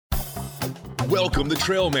Welcome to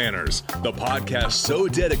Trail Manners, the podcast so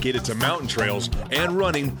dedicated to mountain trails and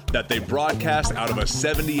running that they broadcast out of a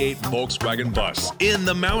 78 Volkswagen bus in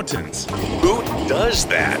the mountains. Who does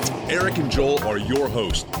that? Eric and Joel are your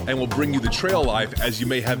hosts and will bring you the trail life as you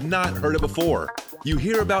may have not heard it before. You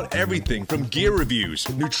hear about everything from gear reviews,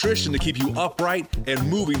 nutrition to keep you upright and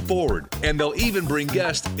moving forward. And they'll even bring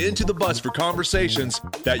guests into the bus for conversations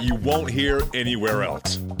that you won't hear anywhere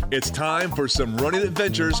else. It's time for some running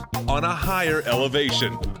adventures on a higher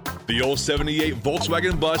elevation. The old 78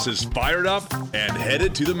 Volkswagen bus is fired up and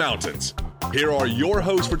headed to the mountains. Here are your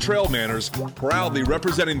hosts for Trail Manners, proudly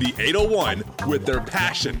representing the 801 with their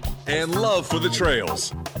passion and love for the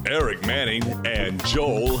trails. Eric Manning and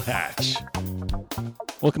Joel Hatch.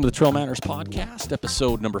 Welcome to the Trail Manners Podcast,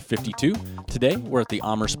 episode number 52. Today, we're at the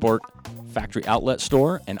AmerSport Factory Outlet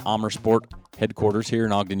Store and AmerSport headquarters here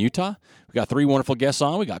in Ogden, Utah. We got three wonderful guests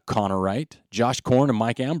on. We got Conor Wright, Josh Korn, and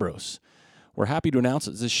Mike Ambrose. We're happy to announce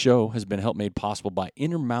that this show has been helped made possible by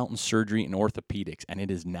Intermountain Surgery and Orthopedics, and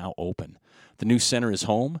it is now open. The new center is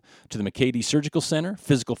home to the McKay Surgical Center,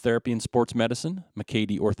 Physical Therapy and Sports Medicine,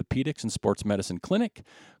 McKay Orthopedics and Sports Medicine Clinic,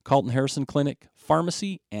 Carlton Harrison Clinic,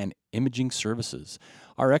 Pharmacy, and Imaging Services.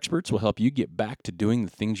 Our experts will help you get back to doing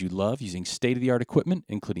the things you love using state-of-the-art equipment,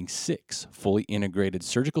 including 6 fully integrated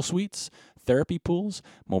surgical suites, therapy pools,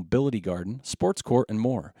 mobility garden, sports court, and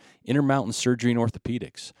more. Intermountain Surgery and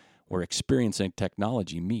Orthopedics, where experience and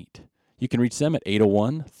technology meet. You can reach them at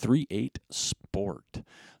 801-38-SPORT.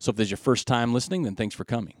 So if this is your first time listening, then thanks for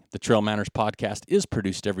coming. The Trail Manners Podcast is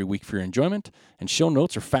produced every week for your enjoyment, and show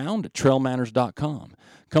notes are found at trailmanners.com.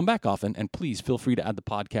 Come back often, and please feel free to add the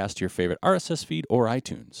podcast to your favorite RSS feed or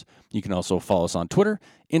iTunes. You can also follow us on Twitter,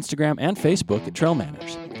 Instagram, and Facebook at Trail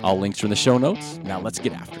Manners. All links are in the show notes. Now let's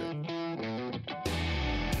get after it.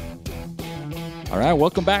 All right,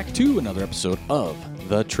 welcome back to another episode of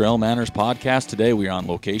the Trail Manners Podcast. Today we are on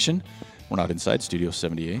location. We're not inside Studio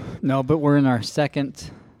 78. No, but we're in our second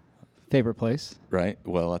favorite place. Right.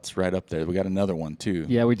 Well, that's right up there. We got another one, too.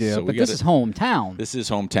 Yeah, we do. So but this is hometown. This is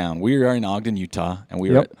hometown. We are in Ogden, Utah, and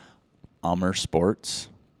we are at AmerSports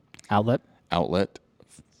Outlet,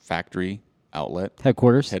 Factory Outlet.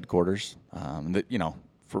 Headquarters. For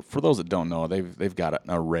those that don't know, they've got an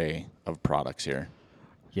array of products here.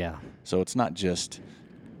 Yeah. So it's not just...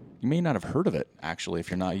 You may not have heard of it, actually,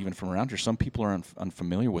 if you're not even from around here. Some people are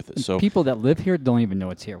unfamiliar with it. So people that live here don't even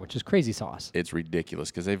know it's here, which is crazy sauce. It's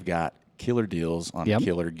ridiculous because they've got killer deals on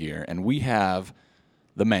killer gear. And we have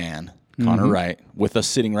the man, Conor Wright, with us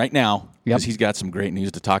sitting right now because he's got some great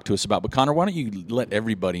news to talk to us about. But, Conor, why don't you let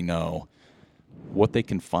everybody know what they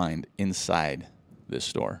can find inside this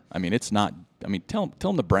store? I mean, it's not – I mean, tell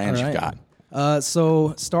them the brands you've got.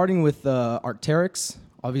 So starting with Arc'teryx,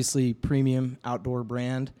 obviously premium outdoor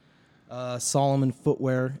brand. Salomon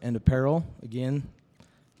footwear and apparel. Again,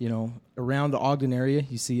 around the Ogden area,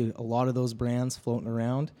 you see a lot of those brands floating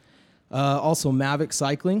around. Also Mavic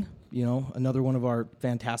Cycling, another one of our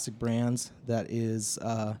fantastic brands that is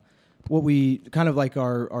what we kind of like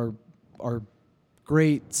our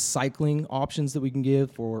great cycling options that we can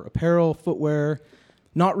give for apparel, footwear.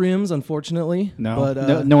 Not rims, unfortunately. No,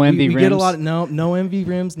 but no MV rims. We get a lot of no MV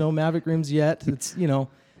rims, no Mavic rims yet. It's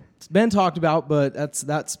It's been talked about, but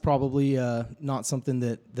that's probably not something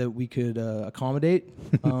that we could accommodate.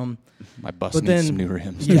 My bus needs some new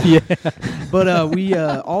rims. Yeah. But we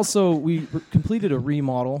completed a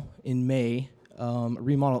remodel in May,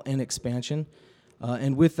 remodel and expansion.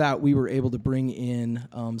 And with that, we were able to bring in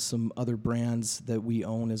some other brands that we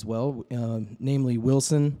own as well, namely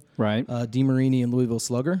Wilson, right, DeMarini, and Louisville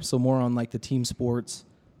Slugger. So more on like the team sports,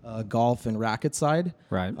 golf, and racket side.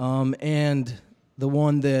 Right. And the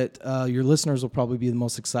one that your listeners will probably be the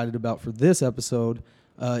most excited about for this episode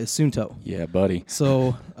is Suunto. Yeah, buddy.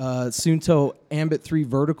 So Suunto Ambit 3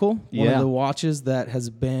 Vertical, one of the watches that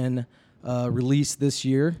has been released this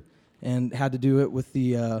year and had to do it with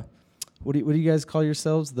the, what do you guys call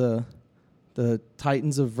yourselves? The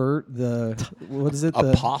Titans of Vert, what is it?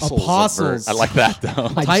 The Apostles of Vert. I like that, though.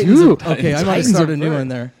 Titans okay, I might have started a new one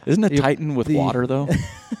there. Isn't a Titan with water, though?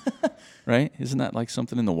 Right? Isn't that like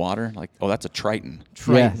something in the water? Like, that's a Triton.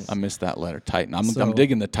 Yes. I missed that letter. Titan. I'm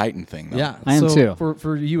digging the Titan thing, though. Yeah. I am too.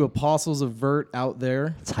 For you apostles of Vert out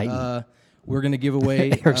there, Titan. We're going to give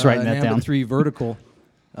away Eric's writing that an down. Ambit 3 Vertical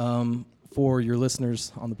for your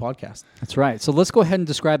listeners on the podcast. That's right. So let's go ahead and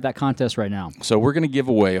describe that contest right now. So we're going to give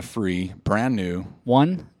away a free, brand new...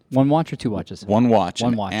 One watch or 2 watches? One watch.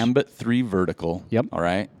 One watch. Ambit 3 Vertical. Yep. All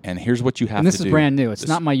right. And here's what you have to do. And this is brand new. It's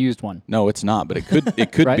not my used one. No, it's not. But it could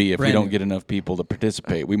Right? be if Brand we don't new. get enough people to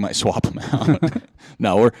participate. We might swap them out.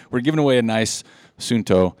 No, we're giving away a nice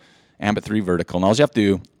Suunto Ambit 3 Vertical. And all you have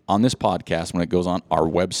to do on this podcast, when it goes on our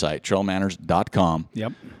website, trailmanners.com,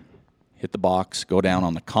 Yep. hit the box, go down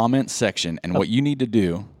on the comment section, and what you need to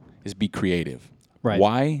do is be creative. Right.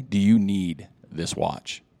 Why do you need this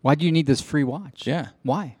watch? Why do you need this free watch? Yeah.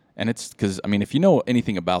 Why? And it's because, I mean, if you know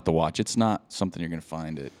anything about the watch, it's not something you're going to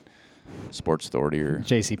find at Sports Authority or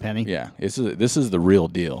JCPenney. Yeah, this is the real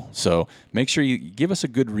deal. So make sure you give us a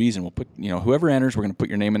good reason. We'll put, whoever enters, we're going to put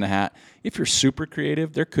your name in the hat. If you're super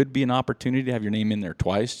creative, there could be an opportunity to have your name in there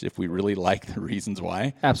twice if we really like the reasons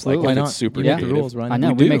why. Absolutely. Like if Why it's not? super You make creative. the rules, right? I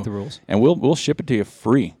know. We make the rules. And we'll ship it to you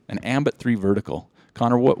free. An Ambit 3 vertical.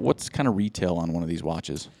 Connor, what's kind of retail on one of these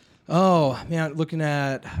watches? Oh man, looking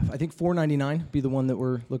at I think $499 be the one that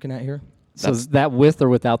we're looking at here. So is that with or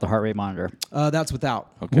without the heart rate monitor? That's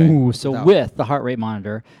without. Okay. Ooh, so Without. with the heart rate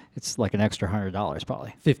monitor, it's like an extra $100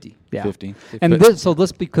 probably. 50. Yeah. 50. And But- so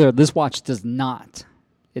let's be clear, this watch does not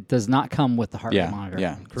come with the heart rate monitor.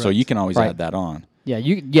 Yeah. So Correct. you can always Right. add that on. Yeah,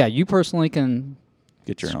 you personally can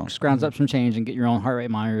Get your own. scrounge up some change and get your own heart rate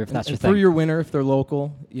monitor if that's your And thing. for your winner, if they're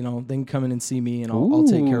local, they can come in and see me, and I'll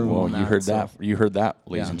take care of them. Well, on you that, heard so. that. You heard that,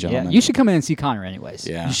 ladies and yeah, gentlemen. you should come in and see Conor anyways.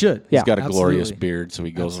 Yeah. You should. He's Yeah, got a glorious absolutely. beard, so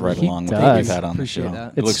he goes Absolutely. right He along with does. what we've had on the Appreciate show. that.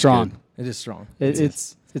 It It's looks strong. good. It is strong. It's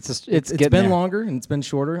It's getting been there. longer and it's been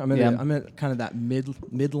shorter. I'm Yeah. at kind of that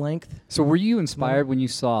mid length. So were you inspired when you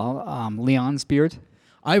saw Leon's beard?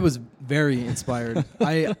 I was very inspired.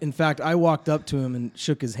 In fact, I walked up to him and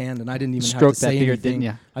shook his hand, and I didn't even have Stroked to that say beard, anything. didn't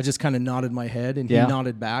ya? I just kind of nodded my head, and Yeah. he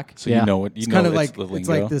nodded back. So Yeah. you know what It's you kind know of like the it's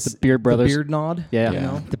lingo. like this The Beard Brothers. the beard nod. Yeah. you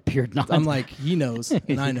know? The beard nod. I'm like, he knows,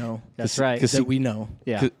 and I know. That's right. that we know.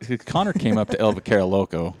 Yeah. Connor came up to El Vaquero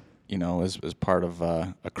Loco, as part of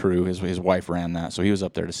a crew. His wife ran that, so he was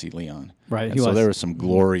up there to see Leon. Right, And he so was. there was some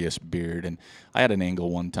glorious beard, and I had an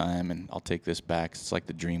angle one time, and I'll take this back. It's like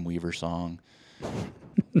the Dreamweaver song.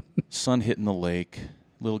 Sun hitting the lake,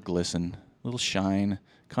 little glisten, little shine.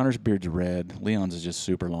 Connor's beard's red. Leon's is just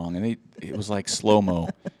super long, and it was like slow-mo.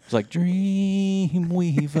 It was like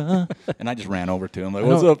Dreamweaver, and I just ran over to him like,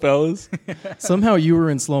 "What's up, fellas?" Somehow you were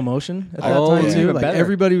in slow motion at that Oh, time yeah. too. Even Like better.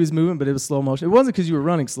 everybody was moving, but it was slow motion. It wasn't because you were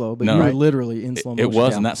running slow, but No. you were Right. literally in slow motion. It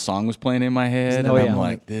was, and Yeah. that song was playing in my head, Isn't and that I'm yeah.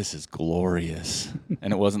 like, "This is glorious."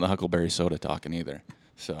 And it wasn't the Huckleberry Soda talking either.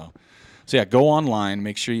 So yeah, go online,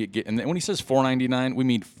 make sure you get. And when he says $499, we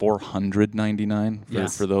mean $499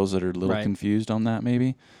 Yes. for those that are a little Right. confused on that,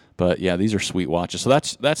 maybe. But yeah, these are sweet watches. So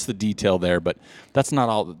that's the detail there. But that's not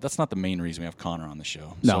all. That's not the main reason we have Conor on the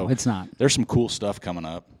show. No, So it's not. There's some cool stuff coming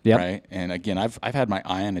up, Yep. right? And again, I've had my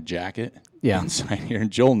eye on a jacket. Yeah. inside here,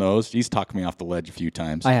 and Joel knows. He's talked me off the ledge a few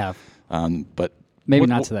times. I have. But Maybe what-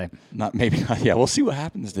 not what- today. Not maybe not. Yeah, we'll see what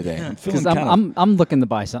happens today. I'm feeling Because kind I'm looking to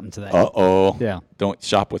buy something today. of. Yeah. Don't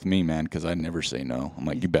shop with me, man, because I never say no. I'm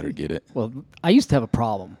like, you better get it. Well, I used to have a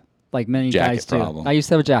problem, like many Jacket guys too. problem. I used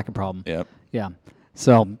to have a jacket problem. Yep. Yeah.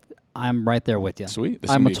 So I'm right there with you. Sweet.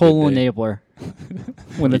 This I'm will a be a total good day. enabler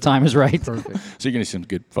when the time is right. Perfect. So you're gonna see some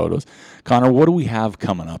good photos. Connor, what do we have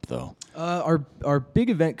coming up though? Our big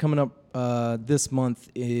event coming up this month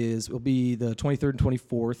will be the 23rd and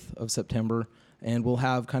 24th of September, and we'll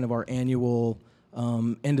have kind of our annual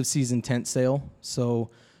end of season tent sale. So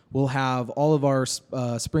we'll have all of our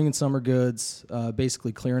spring and summer goods,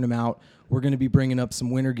 basically clearing them out. We're going to be bringing up some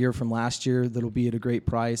winter gear from last year that'll be at a great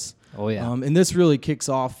price. Oh, yeah. And this really kicks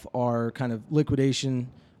off our kind of liquidation,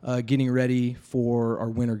 getting ready for our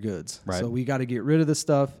winter goods. Right. So we got to get rid of this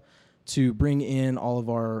stuff to bring in all of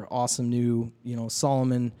our awesome new,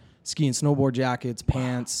 Salomon ski and snowboard jackets,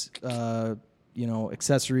 pants,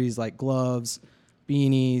 accessories like gloves,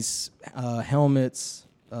 beanies, helmets,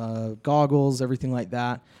 goggles, everything like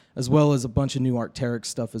that, as well as a bunch of new Arc'teryx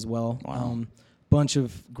stuff as well. Wow. Bunch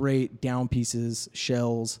of great down pieces,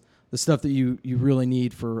 shells, the stuff that you really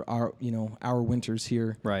need for our winters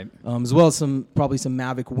here. Right. As well as probably some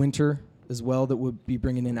Mavic winter as well that we'll be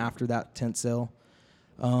bringing in after that tent sale.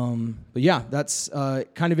 But yeah, that's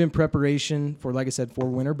kind of in preparation for, like I said, for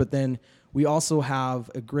winter. But then we also have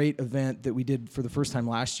a great event that we did for the first time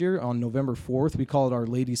last year on November 4th. We call it our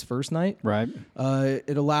Ladies First Night. Right.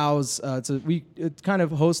 It allows it's kind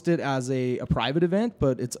of hosted as a private event,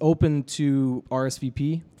 but it's open to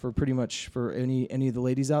RSVP for pretty much for any of the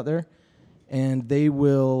ladies out there, and they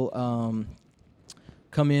will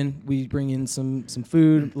come in. We bring in some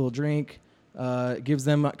food, a little drink. It gives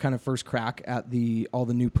them a kind of first crack at all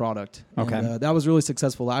the new product. Okay. And, that was really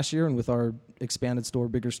successful last year, and with our expanded store,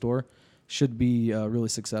 bigger store, should be really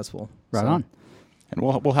successful. Right So- on. And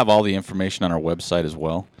we'll have all the information on our website as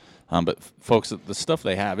well. But folks, the stuff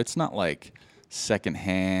they have, it's not like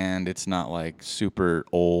secondhand. It's not like super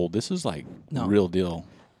old. This is like No. real deal,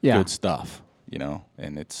 Yeah. good stuff.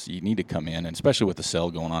 And you need to come in, and especially with the sale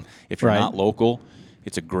going on. If you're Right. not local,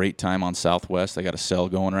 It's a great time on Southwest. They got a sale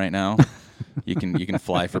going right now. You can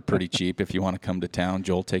fly for pretty cheap if you want to come to town.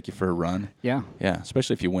 Joel will take you for a run. Yeah. Yeah,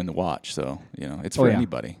 especially if you win the watch. So, it's for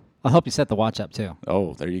anybody. I'll help you set the watch up too.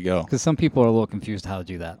 Oh, there you go. Because some people are a little confused how to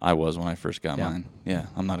do that. I was when I first got mine. Yeah,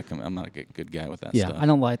 I'm not a good guy with that stuff. I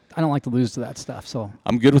don't like to lose to that stuff. So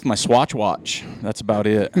I'm good with my Swatch watch. That's about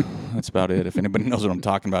it. If anybody knows what I'm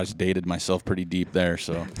talking about, I just dated myself pretty deep there.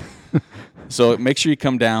 So make sure you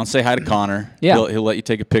come down, say hi to Conor. Yeah, he'll let you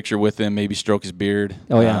take a picture with him, maybe stroke his beard.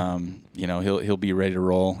 Oh yeah. He'll be ready to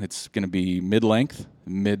roll. It's going to be mid-length.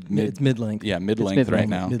 It's mid-length. Yeah, mid-length right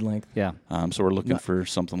now. Mid-length. Yeah. So we're looking for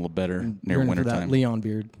something a little better near winter time. That Leon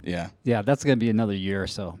beard. Yeah. Yeah, that's going to be another year or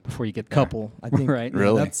so before you get there. Couple, I think. Right.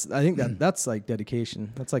 Really? I think that's like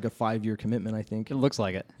dedication. That's like a 5-year commitment, I think. It looks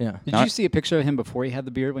like it. Yeah. Did you see a picture of him before he had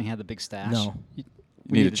the beard when he had the big stash? No. You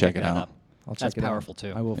need to check it out. I'll check That's it powerful out.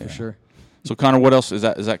 too. I will for sure. So Conor, what else is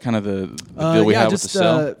that? Is that kind of the deal we have with the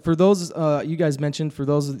sale? For those you guys mentioned, for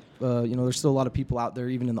those there's still a lot of people out there,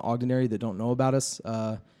 even in the Ogden area, that don't know about us,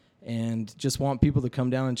 and just want people to come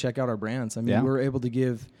down and check out our brands. I mean, we're able to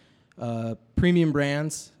give premium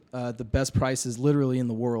brands the best prices literally in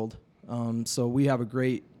the world. So we have a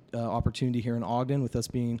great opportunity here in Ogden with us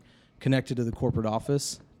being connected to the corporate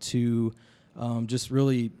office to just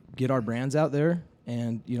really get our brands out there,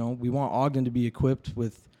 and we want Ogden to be equipped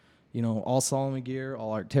with all Salomon gear,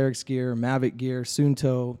 all Arc'teryx gear, Mavic gear,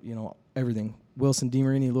 Sunto, everything. Wilson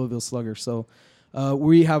DeMarini, Louisville Slugger. So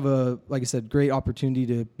we have like I said, great opportunity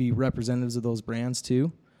to be representatives of those brands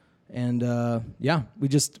too. And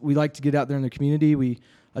we like to get out there in the community. We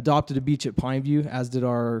adopted a beach at Pineview, as did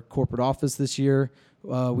our corporate office this year.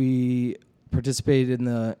 We participated in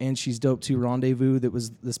the And She's Dope 2 Rendezvous that was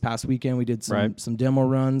this past weekend. We did some demo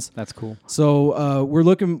runs. That's cool. So we're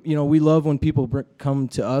looking, we love when people come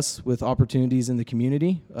to us with opportunities in the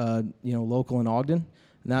community, local in Ogden.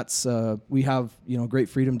 And that's, we have, great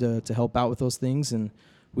freedom to help out with those things. And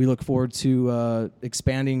we look forward to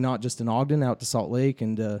expanding not just in Ogden, out to Salt Lake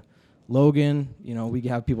and Logan. We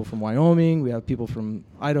have people from Wyoming. We have people from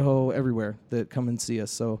Idaho, everywhere that come and see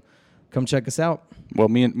us. So come check us out. Well,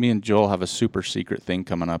 me and Joel have a super secret thing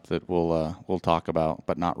coming up that we'll talk about,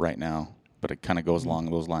 but not right now. But it kind of goes along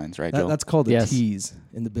those lines, right, Joel? That's called a tease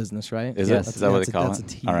in the business, right? Is it? Is that what they call it? That's a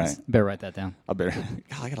tease. All right. Better write that down. I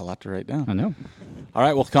got a lot to write down. I know. All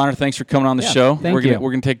right. Well, Conor, thanks for coming on the show. Thank you.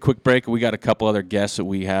 We're gonna take a quick break. We got a couple other guests that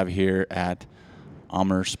we have here at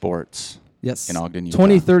AmerSport. Yes. In Ogden, Utah.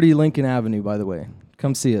 2030 Lincoln Avenue, by the way.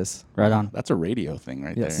 Come see us. Right on. That's a radio thing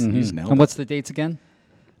right there. Mm-hmm. He's nailed and it. what's the dates again?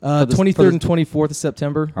 23rd and 24th of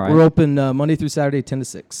September. All right. We're open Monday through Saturday, 10 to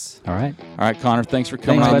 6. All right. All right, Conor, thanks for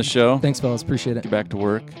coming on the show. Thanks, fellas. Appreciate it. Get back to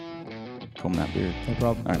work. Comb that beard. No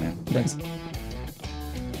problem. All right, man. Thanks.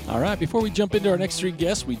 All right, before we jump into our next three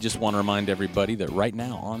guests, we just want to remind everybody that right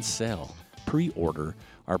now on sale, pre-order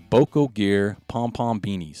our Boko Gear pom-pom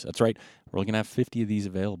beanies. That's right. We're going to have 50 of these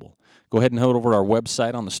available. Go ahead and head over to our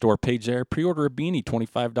website on the store page there. Pre-order a beanie,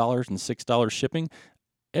 $25 and $6 shipping.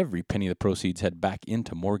 Every penny of the proceeds head back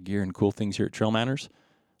into more gear and cool things here at Trail Manners.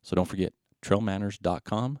 So don't forget,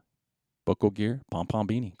 trailmanners.com, Boko Gear, pom-pom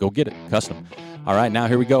beanie. Go get it, custom. All right, now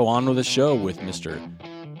here we go, on with the show with Mr.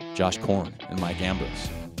 Josh Korn and Mike Ambrose.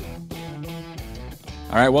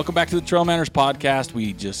 All right, welcome back to the Trail Manners podcast.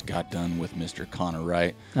 We just got done with Mr. Conor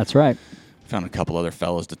Wright. That's right. Found a couple other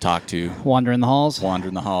fellows to talk to. Wandering the halls,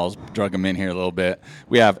 drug them in here a little bit.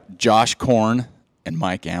 We have Josh Korn and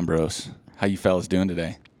Mike Ambrose. How you fellas doing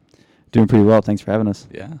today? Doing pretty well. Thanks for having us.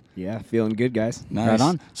 Yeah, feeling good, guys. Nice. Right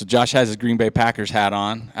on. So Josh has his Green Bay Packers hat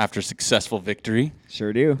on after a successful victory.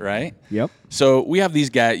 Sure do. Right? Yep. So we have these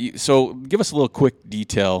guys. So give us a little quick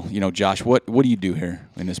detail. Josh, what do you do here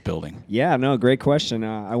in this building? Yeah, no, great question.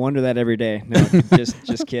 I wonder that every day. No,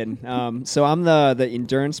 just kidding. So I'm the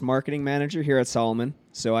endurance marketing manager here at Salomon.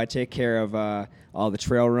 So I take care of all the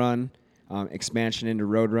trail run, expansion into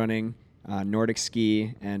road running, Nordic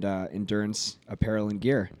ski, and endurance apparel and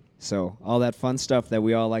gear. So all that fun stuff that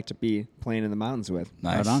we all like to be playing in the mountains with.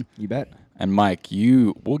 Nice. Right on. You bet. And Mike,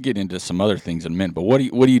 we'll get into some other things in a minute, but what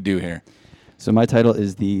do you do here? So my title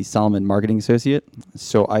is the Salomon Marketing Associate.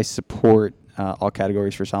 So I support all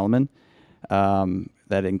categories for Salomon.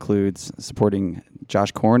 That includes supporting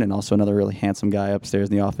Josh Korn and also another really handsome guy upstairs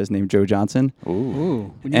in the office named Joe Johnson.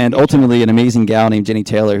 Ooh. And ultimately an amazing gal named Jenny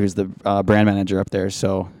Taylor, who's the brand manager up there.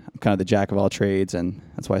 So I'm kind of the jack of all trades, and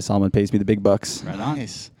that's why Salomon pays me the big bucks. Right on.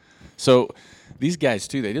 Nice. So these guys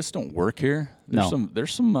too. They just don't work here. There's some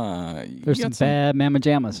bad mamma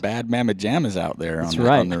jammas. Bad mamma jammas out there That's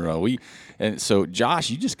on the road. And so Josh,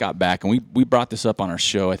 you just got back, and we brought this up on our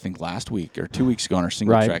show I think last week or 2 weeks ago on our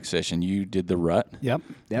single track session. You did the rut. Yep.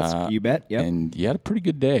 That's you bet. Yep. And you had a pretty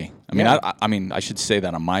good day. I mean, I mean, I should say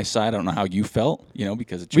that on my side. I don't know how you felt,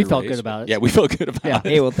 because it's we your felt race. good about it. Yeah, we felt good about it.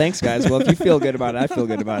 Hey, well, thanks, guys. Well, if you feel good about it, I feel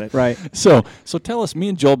good about it. Right. So tell us, me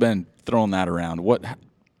and Joel been throwing that around.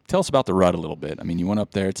 Tell us about the rut a little bit. I mean, you went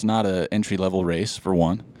up there. It's not an entry-level race, for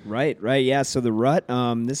one. Right. Yeah. So the rut.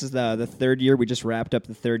 This is the third year. We just wrapped up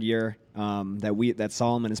the third year that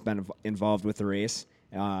Salomon has been involved with the race.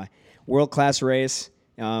 World-class race.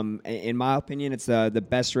 In my opinion, it's the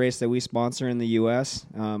best race that we sponsor in the U.S.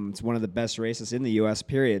 It's one of the best races in the U.S.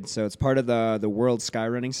 period. So it's part of the World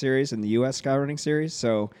Skyrunning Series and the U.S. Skyrunning Series.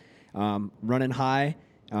 So running high,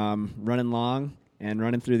 running long, and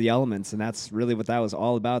running through the elements, and that's really what that was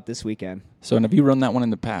all about this weekend. So, and have you run that one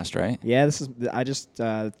in the past, right? Yeah, I just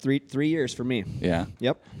 3 years for me. Yeah.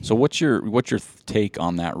 Yep. So what's your take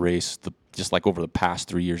on that race? Just like over the past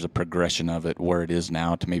 3 years, the progression of it, where it is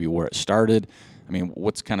now to maybe where it started. I mean,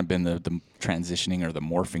 what's kind of been the transitioning or the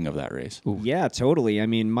morphing of that race? Ooh. Yeah, totally. I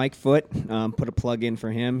mean, Mike Foote, put a plug in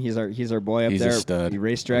for him. He's our boy up He's there. a stud. The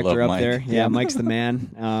race director up Mike. there. Yeah, Mike's the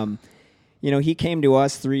man. He came to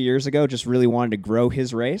us 3 years ago, just really wanted to grow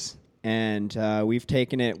his race, and we've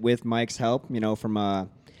taken it with Mike's help. From a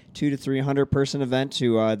 200 to 300 person event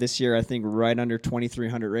to this year, I think right under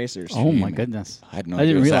 2,300 racers. Oh my goodness! I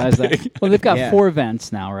didn't realize that. Well, they've got 4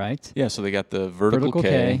 events now, right? Yeah. So they got the vertical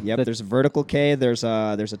K. Yep. There's a vertical K. There's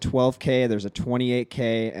a 12K. There's a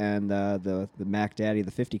 28K, and the Mac Daddy,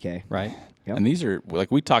 the 50K. Right. Yep. And these are, like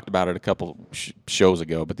we talked about it a couple shows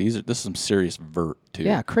ago, but this is some serious vert too.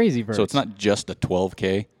 Yeah, crazy vert. So it's not just a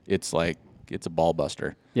 12K. It's a ball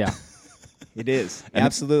buster. Yeah. It is.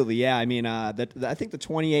 Absolutely. Yeah. I mean, I think the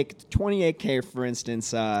 28K, for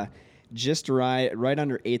instance, just right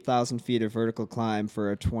under 8,000 feet of vertical climb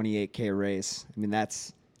for a 28K race. I mean,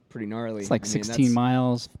 that's pretty gnarly. It's like 16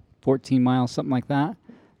 miles, 14 miles, something like that.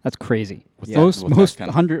 That's crazy. Yeah. Most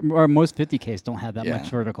 100 or most 50Ks don't have that much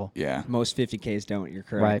vertical. Yeah. Most 50Ks don't. You're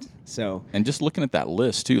correct. Right. So. And just looking at that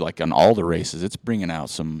list too, like on all the races, it's bringing out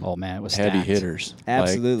some it was heavy stacked. hitters.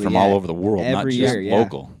 Absolutely. From all over the world, Every not just year,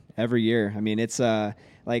 local. Every year. I mean, it's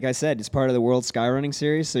like I said, it's part of the World Skyrunning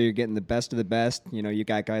Series, so you're getting the best of the best. You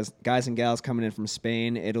got guys and gals coming in from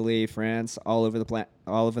Spain, Italy, France, all over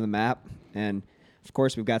the map, and of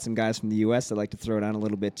course, we've got some guys from the U.S. that like to throw down a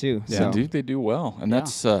little bit too. Yeah, so. they do well, and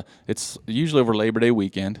that's it's usually over Labor Day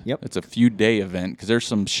weekend. Yep, it's a few day event because there's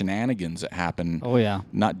some shenanigans that happen. Oh yeah,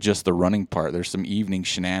 not just the running part. There's some evening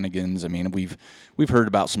shenanigans. I mean, we've heard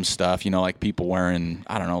about some stuff. Like people wearing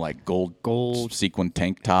like gold sequin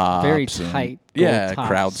tank tops, very tight. Yeah, tops.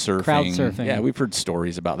 crowd surfing. Yeah, we've heard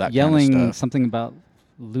stories about that. Yelling kind of stuff. Something about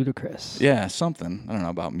ludicrous. Yeah, something. I don't know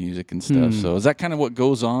about music and stuff. So is that kind of what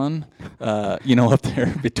goes on, up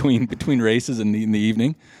there between races in the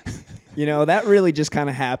evening? That really just kind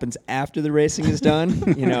of happens after the racing is done.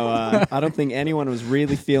 I don't think anyone was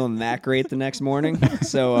really feeling that great the next morning.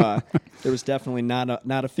 So there was definitely not a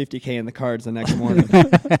 50K in the cards the next morning.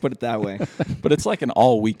 Put it that way. But it's like an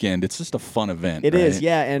all weekend. It's just a fun event. It is,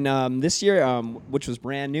 yeah. And this year, which was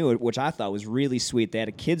brand new, which I thought was really sweet, they had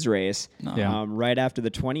a kids race right after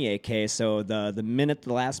the 28K. So the minute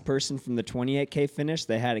the last person from the 28K finished,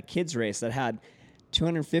 they had a kids race that had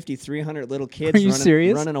 250, 300 little kids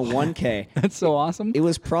running a 1K. That's so awesome. It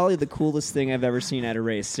was probably the coolest thing I've ever seen at a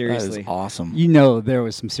race, seriously. That is awesome. There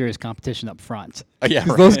was some serious competition up front. Yeah,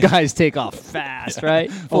 right. Those guys take off fast, right?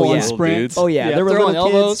 Full on sprint. Oh, yeah. There were throwing little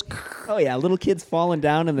elbows. kids. Oh, yeah. Little kids falling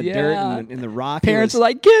down in the dirt and in the rock. Parents are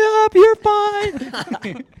like, get up, you're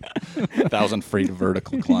fine. 1,000 feet of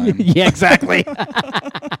vertical climb. Yeah, exactly.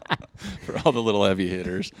 For all the little heavy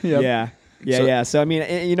hitters. Yep. Yeah. Yeah. So I mean,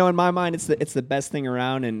 in my mind, it's the best thing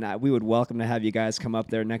around, and we would welcome to have you guys come up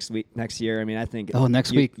there next year. I mean, I think. Oh,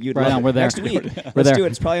 next week. You'd right on. We're there. Next week. We're Let's there. do it.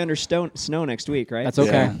 It's probably under snow next week, right? That's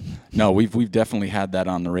okay. Yeah. No, we've definitely had that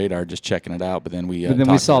on the radar, just checking it out. But then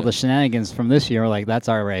we saw the shenanigans from this year. We're like, that's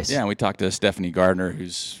our race. Yeah, and we talked to Stephanie Gardner,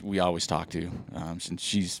 who's we always talk to, since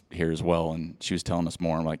she's here as well, and she was telling us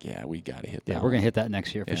more. I'm like, yeah, we got to hit that. Yeah, we're gonna hit that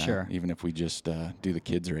next year for sure. Even if we just do the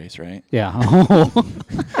kids race, right? Yeah.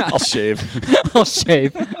 I'll shave. I'll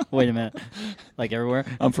shave. Wait a minute. Like everywhere?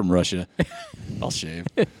 I'm from Russia. I'll shave.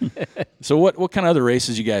 So what kind of other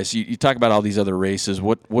races you guys, you talk about all these other races.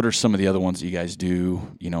 What are some of the other ones that you guys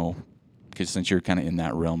do, because since you're kind of in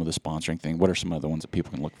that realm of the sponsoring thing, what are some other ones that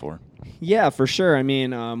people can look for? Yeah, for sure. I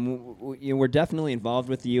mean, we're definitely involved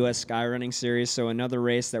with the U.S. Skyrunning Series, so another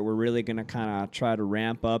race that we're really going to kind of try to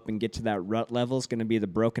ramp up and get to that rut level is going to be the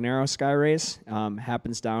Broken Arrow Sky Race.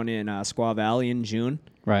 Happens down in Squaw Valley in June.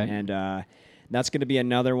 Right. And that's going to be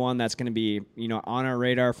another one that's going to be, on our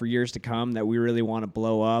radar for years to come that we really want to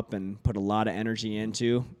blow up and put a lot of energy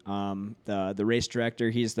into. The race director,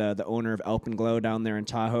 he's the owner of Alpenglow down there in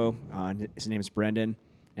Tahoe. His name is Brendan.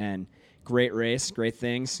 And great race, great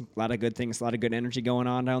things, a lot of good things, a lot of good energy going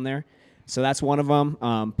on down there. So that's one of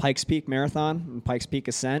them. Pikes Peak Marathon and Pikes Peak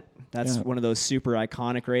Ascent. That's one of those super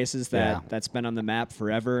iconic races that's been on the map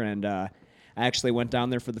forever. And I actually went down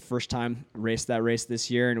there for the first time, raced that race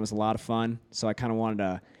this year, and it was a lot of fun. So I kind of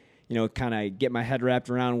wanted to, kind of get my head wrapped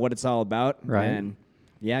around what it's all about. Right. And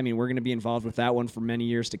yeah, I mean, we're going to be involved with that one for many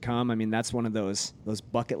years to come. I mean, that's one of those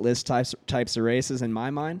bucket list types of races in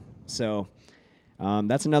my mind. So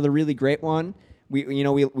that's another really great one. We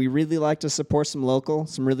really like to support some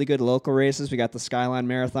really good local races. We got the Skyline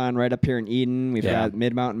Marathon right up here in Eden. We've got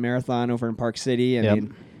Mid-Mountain Marathon over in Park City. I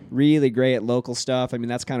mean, really great local stuff. I mean,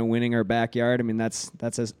 that's kind of winning our backyard. I mean, that's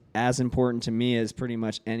as important to me as pretty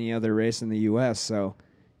much any other race in the U.S. So,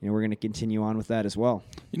 we're going to continue on with that as well.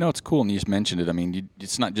 It's cool, and you just mentioned it. I mean,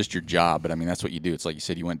 it's not just your job, but I mean, that's what you do. It's like you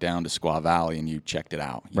said, you went down to Squaw Valley and you checked it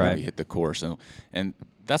out. You hit the course, and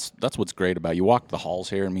that's what's great about it. You walked the halls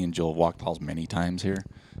here, and me and Joel have walked the halls many times here.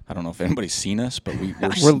 I don't know if anybody's seen us, but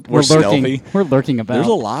we're stealthy. We're lurking about. There's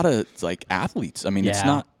a lot of athletes. I mean, it's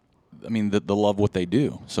not. I mean, they love what they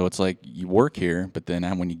do. So it's like you work here, but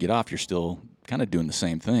then when you get off, you're still kind of doing the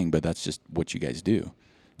same thing, but that's just what you guys do.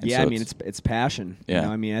 And so I mean, it's passion. Yeah.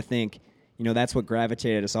 I mean, I think, that's what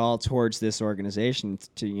gravitated us all towards this organization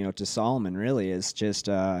to Salomon really is just,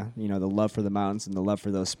 the love for the mountains and the love for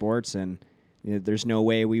those sports. And there's no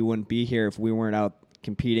way we wouldn't be here if we weren't out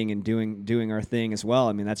competing and doing our thing as well.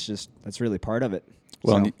 I mean, that's really part of it.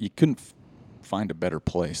 Well, so. and you couldn't find a better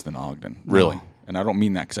place than Ogden, really. No. And I don't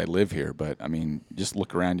mean that because I live here, but I mean, just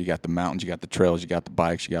look around. You got the mountains, you got the trails, you got the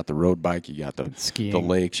bikes, you got the road bike, you got the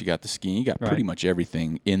lakes, you got the skiing, you got pretty much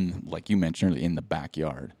everything in, like you mentioned earlier, in the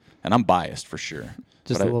backyard. And I'm biased for sure.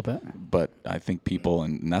 Just a little bit. But I think people,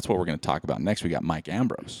 and that's what we're going to talk about next. We got Mike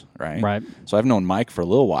Ambrose, right? Right. So I've known Mike for a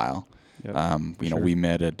little while. Yep, we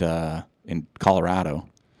met in Colorado,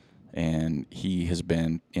 and he has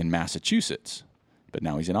been in Massachusetts, but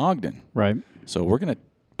now he's in Ogden. Right. So we're going to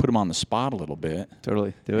put him on the spot a little bit.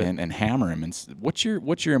 Totally. Do it. And hammer him. And what's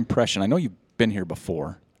your impression? I know you've been here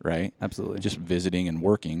before, right? Absolutely. Just visiting and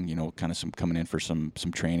working, kind of coming in for some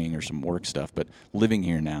training or some work stuff, but living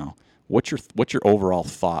here now. What's your overall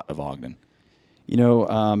thought of Ogden?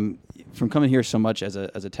 From coming here so much as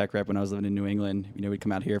a tech rep when I was living in New England, we'd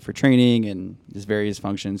come out here for training and just various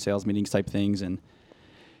functions, sales meetings type things, and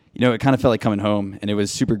it kind of felt like coming home, and it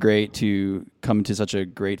was super great to come to such a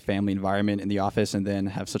great family environment in the office and then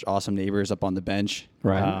have such awesome neighbors up on the bench.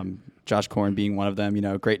 Right. Josh Korn being one of them,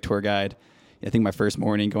 great tour guide. I think my first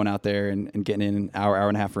morning going out there and getting in an hour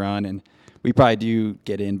and a half run, and we probably do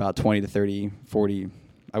get in about 20 to 30, 40,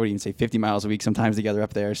 I would even say 50 miles a week sometimes together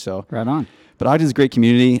up there. So right on. But Ogden's a great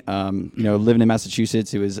community. Living in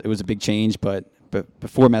Massachusetts, it was a big change, but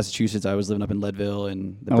before Massachusetts, I was living up in Leadville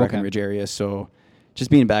and the Breckenridge area, so just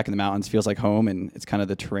being back in the mountains feels like home, and it's kind of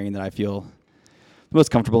the terrain that I feel the most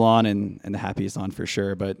comfortable on and the happiest on for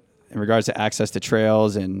sure. But in regards to access to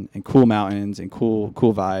trails and cool mountains and cool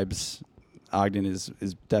vibes, Ogden is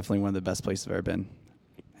definitely one of the best places I've ever been,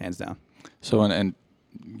 hands down. So and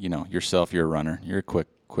yourself, you're a runner. You're a quick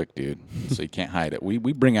dude, so you can't hide it. We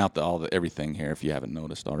bring out everything here if you haven't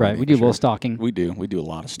noticed already. Right, we do a little stalking. We do a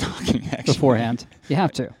lot of stalking actually beforehand. You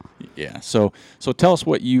have to. Yeah. So tell us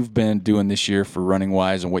what you've been doing this year for running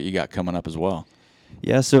wise and what you got coming up as well.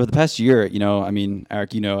 Yeah. So the past year,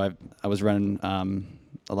 Eric, I was running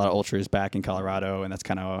a lot of ultras back in Colorado, and that's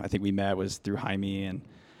kind of I think we met was through Jaime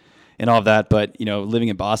and all of that. But living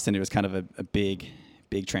in Boston, it was kind of a big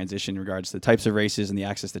transition in regards to the types of races and the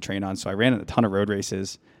access to train on. So I ran a ton of road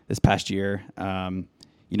races this past year. I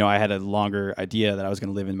had a longer idea that I was going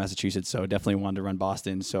to live in Massachusetts, so definitely wanted to run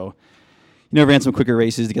Boston. So, ran some quicker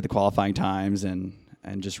races to get the qualifying times and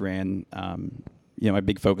just ran, my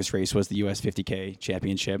big focus race was the US 50K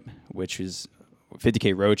championship, which is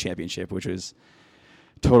 50K road championship, which was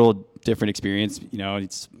total different experience.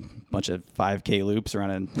 It's a bunch of 5K loops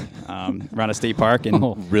around a state park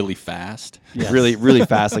and really fast. Yes. Really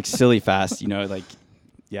fast, like silly fast. You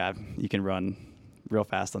can run real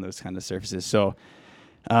fast on those kind of surfaces. So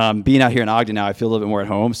being out here in Ogden now, I feel a little bit more at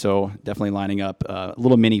home. So definitely lining up a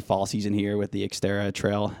little mini fall season here with the Xterra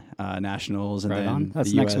Trail Nationals and right then on.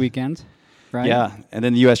 That's the next US weekend. right? Yeah, and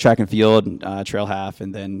then the U.S. track and field, trail half,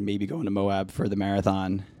 and then maybe going to Moab for the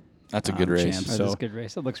marathon. That's a good race. champs. That's a good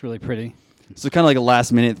race. It looks really pretty. So kind of like a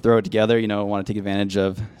last minute throw it together. Want to take advantage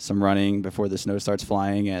of some running before the snow starts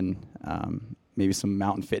flying, and maybe some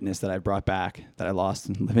mountain fitness that I brought back that I lost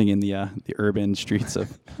living in the urban streets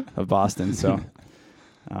of Boston. So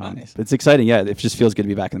Nice. it's exciting. Yeah, it just feels good to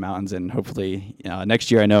be back in the mountains, and hopefully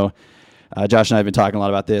next year. I know Josh and I have been talking a lot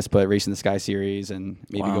about this, but racing the Sky Series and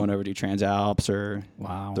maybe going over to Transalps or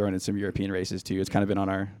throwing in some European races too. It's kind of been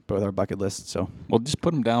on both our bucket lists. So Well, just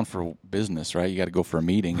put them down for business, right? You got to go for a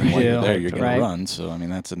meeting, and while you're there, you're going Right. to run. So, I mean,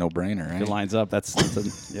 that's a no-brainer, if right? it lines up. That's awesome.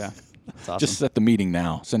 Just set the meeting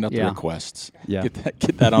now. Send out the Yeah. requests. Yeah.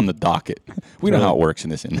 Get that on the docket. We know how it works in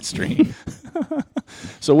this industry.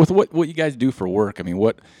 So with what you guys do for work, I mean,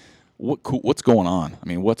 what's going on? I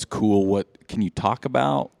mean, what's cool? What can you talk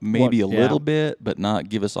about? Maybe a little bit, but not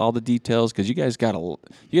give us all the details, because you guys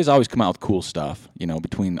always come out with cool stuff.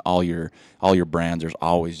 Between all your brands, there's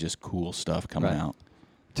always just cool stuff coming out.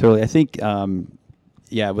 Totally. I think,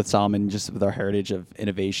 with Salomon, just with our heritage of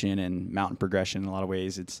innovation and mountain progression in a lot of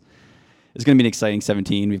ways, it's going to be an exciting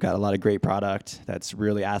 17. We've got a lot of great product that's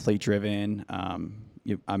really athlete driven.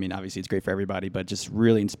 Obviously it's great for everybody, but just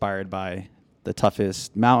really inspired by the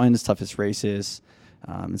toughest mountains, toughest races,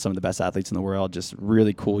 and some of the best athletes in the world. Just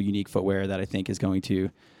really cool, unique footwear that I think is going to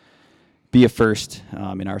be a first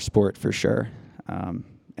in our sport for sure. And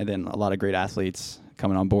then a lot of great athletes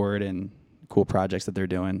coming on board and cool projects that they're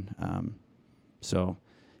doing.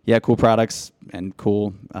 Cool products and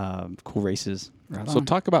cool races. Right So on.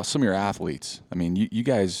 talk about some of your athletes. I mean, you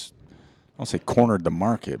guys, I won't say cornered the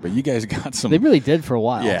market, but you guys got some. They really did for a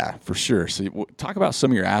while. Yeah, for sure. So talk about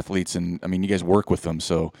some of your athletes, and I mean, you guys work with them,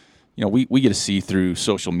 so we get to see through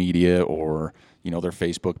social media or their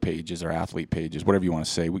Facebook pages, their athlete pages, whatever you want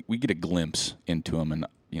to say. We get a glimpse into them, and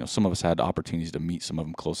some of us had opportunities to meet some of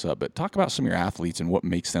them close up. But talk about some of your athletes and what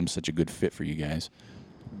makes them such a good fit for you guys.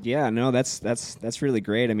 Yeah, no, that's really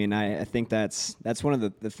great. I mean, I think that's one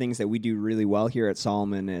of the things that we do really well here at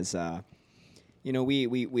Salomon is,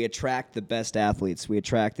 we attract the best athletes. We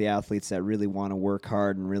attract the athletes that really want to work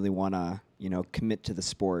hard and really want to, commit to the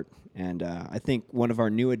sport. And I think one of our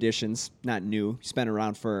new additions, not new, he's been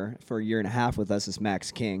around for a year and a half with us, is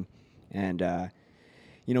Max King. And,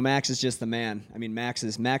 Max is just the man. I mean, Max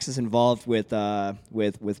is involved with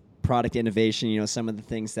product innovation. Some of the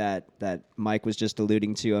things that Mike was just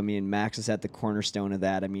alluding to. I mean, Max is at the cornerstone of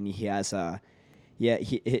that. I mean, he has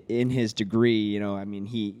in his degree,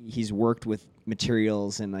 he's worked with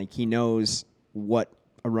materials and he knows what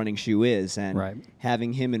a running shoe is, and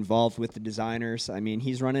having him involved with the designers, I mean,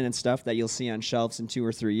 he's running in stuff that you'll see on shelves in 2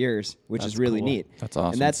 or 3 years, which is really neat. That's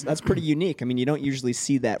awesome. And that's pretty unique. I mean, you don't usually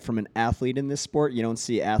see that from an athlete in this sport. You don't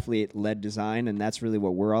see athlete-led design, and that's really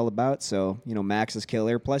what we're all about. So, Max is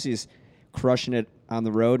killer. Plus, he's crushing it on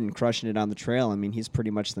the road and crushing it on the trail. I mean, he's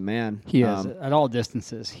pretty much the man. He is at all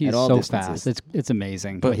distances. He's so fast. It's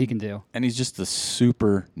amazing what he can do. And he's just a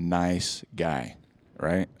super nice guy,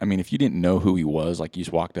 right? I mean, if you didn't know who he was, like you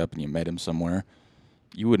just walked up and you met him somewhere,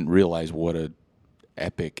 you wouldn't realize what a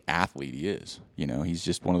epic athlete he is. He's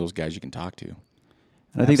just one of those guys you can talk to.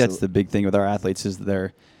 And I think that's the big thing with our athletes is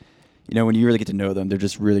they're, when you really get to know them, they're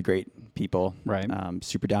just really great people. Right.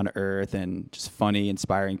 Super down to earth and just funny,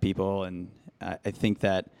 inspiring people. And I think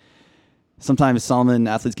that sometimes Salomon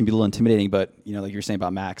athletes can be a little intimidating, but like you're saying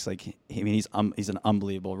about Max, he's an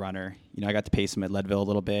unbelievable runner. I got to pace him at Leadville a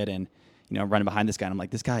little bit, and running behind this guy, and I'm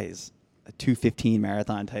like, this guy is a 2:15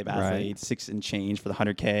 marathon type athlete, 6 and change for the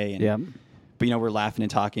 100K. And, but we're laughing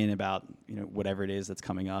and talking about whatever it is that's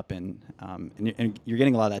coming up, and you're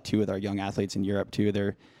getting a lot of that too with our young athletes in Europe too.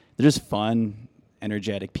 They're just fun,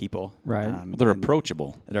 energetic people. Right. They're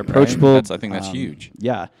approachable. They're approachable. Right? I think that's huge.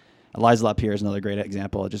 Yeah. Eliza LaPierre is another great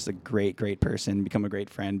example. Just a great person, become a great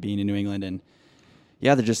friend being in New England. And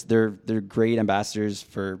yeah, they're great ambassadors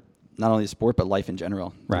for not only the sport, but life in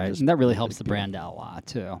general. Right. And that really helps the brand out a lot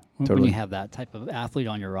too. Totally. When you have that type of athlete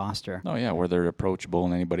on your roster. Oh yeah, where they're approachable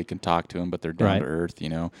and anybody can talk to them, but they're down to earth.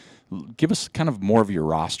 Give us kind of more of your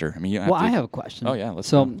roster. I mean, I have a question. Oh yeah, let's.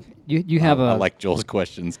 So you have I like Joel's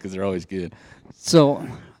questions because they're always good. So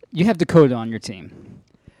you have Dakota on your team.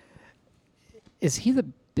 Is he the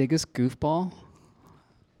biggest goofball?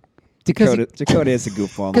 Dakota is a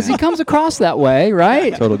goofball, because he comes across that way,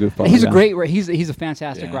 right? Total goofball. He's a great. He's a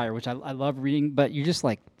fantastic Yeah. rider, which I love reading. But you're just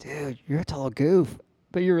like, dude, you're a total goof,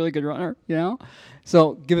 but you're a really good runner,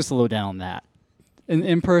 So give us a lowdown on that.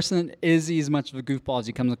 In person, is he as much of a goofball as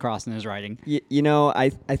he comes across in his writing? I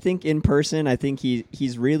think in person, I think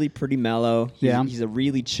he's really pretty mellow. He's a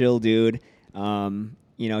really chill dude.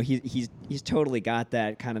 he's totally got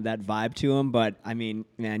that kind of that vibe to him. But I mean,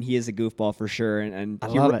 man, he is a goofball for sure, and I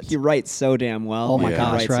love it. He writes so damn well. Oh my He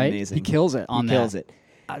gosh, writes right? amazing. He kills it on he that. kills it.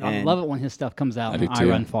 I love it when his stuff comes out. I do I too.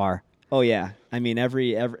 Run Far. Oh yeah, I mean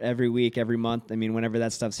every week, every month. I mean whenever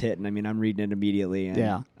that stuff's hitting, I mean I'm reading it immediately. And,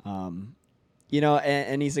 Yeah.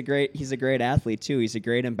 And he's a great athlete too. He's a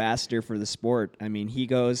great ambassador for the sport. I mean he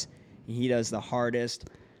does the hardest,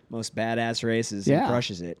 most badass races and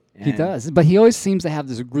crushes it. He And does, but he always seems to have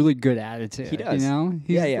this really good attitude. He does. You know?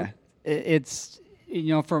 Yeah. It's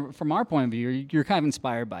from our point of view, you're kind of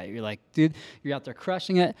inspired by it. You're like, dude, you're out there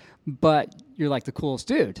crushing it, but you're like the coolest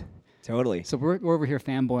dude. Totally. So we're over here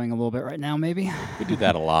fanboying a little bit right now, maybe. We do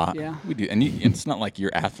that a lot. Yeah. We do, and it's not like your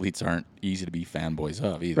athletes aren't easy to be fanboys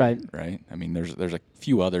of either. Right. Right. I mean, there's a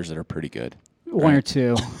few others that are pretty good. One or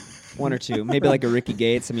two. One or two, maybe like a Ricky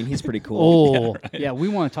Gates. I mean, he's pretty cool. Oh, yeah, we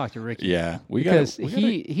want to talk to Ricky. Yeah, because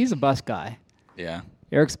he's a bus guy. Yeah.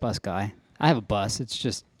 Eric's a bus guy. I have a bus. It's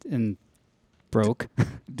just in broke.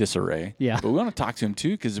 Disarray. Yeah. But we want to talk to him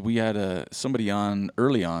too because we had somebody on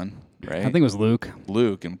early on, right? I think it was Luke.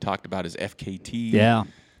 Luke, and talked about his FKT. Yeah.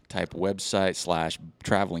 Type website /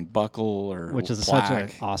 traveling buckle or Which is plaque. such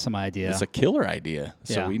an awesome idea. It's a killer idea.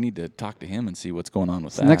 So Yeah. we need to talk to him and see what's going on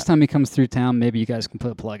with that. Next time he comes through town, maybe you guys can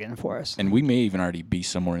put a plug in for us. And we may even already be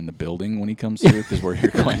somewhere in the building when he comes through because we're here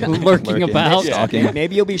going Lurking about.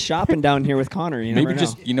 Maybe you'll be shopping down here with Connor. You maybe never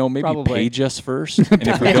just know. maybe Probably. page us first, and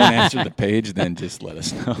if we don't answer the page, then just let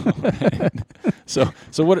us know. Right? So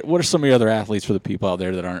what are some of your other athletes for the people out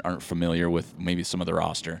there that aren't familiar with maybe some of the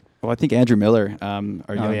roster? Well, I think Andrew Miller, our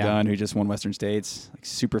young yeah. gun who just won Western States, like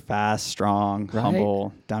super fast, strong, Right.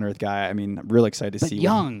 humble, down to earth guy. I mean, I'm really excited to But see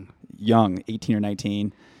young, 18 or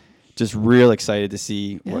 19. Just real excited to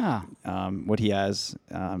see Yeah. what he has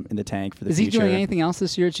in the tank for the Is future. he doing anything else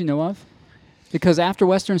this year that you know of? Because after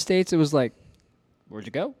Western States, it was like, where'd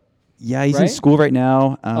you go? Yeah, he's in Right? school right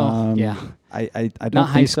now. Yeah. I don't Not think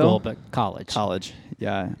high so. school, but college. College.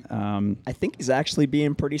 Yeah. I think he's actually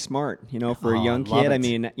being pretty smart, for a Oh, young I love kid. I it.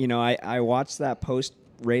 mean, I watched that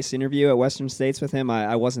post-race interview at Western States with him.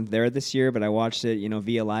 I wasn't there this year, but I watched it,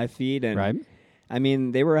 via live feed. And Right. I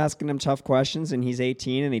mean, they were asking him tough questions, and he's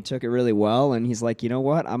 18, and he took it really well. And he's like, you know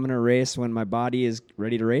what? I'm going to race when my body is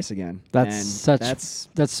ready to race again. That's and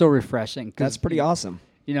that's so refreshing. 'Cause, that's pretty awesome.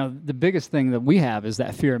 the biggest thing that we have is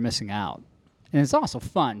that fear of missing out. And it's also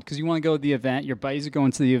fun because you want to go to the event. Your buddies are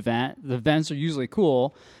going to the event. The events are usually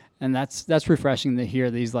cool, and that's refreshing to hear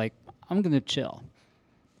that he's like, I'm going to chill.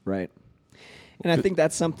 Right. And I think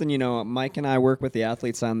that's something, Mike and I work with the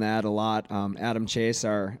athletes on that a lot. Adam Chase,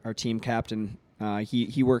 our team captain,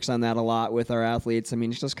 he works on that a lot with our athletes. I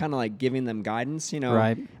mean, it's just kind of like giving them guidance,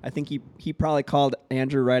 Right. I think he probably called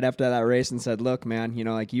Andrew right after that race and said, look, man,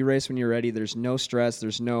 like you race when you're ready. There's no stress.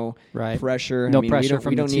 There's no Right. pressure. No I mean, pressure we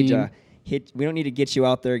from don't the need team. we don't need to get you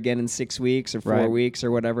out there again in 6 weeks or 4 Right. weeks or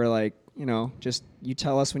whatever. Like, just you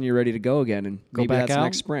tell us when you're ready to go again, and Go maybe back that's out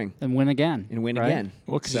next spring and win again. and win right? again.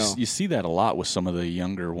 Well, because you see that a lot with some of the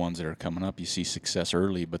younger ones that are coming up. You see success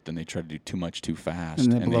early, but then they try to do too much too fast,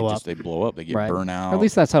 And they blow up. They blow up. They get Right. burnout. Or at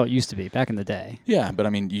least that's how it used to be back in the day. Yeah, but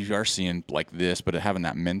I mean, you are seeing like this, but having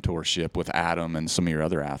that mentorship with Adam and some of your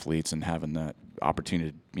other athletes, and having that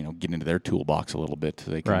opportunity to, get into their toolbox a little bit, so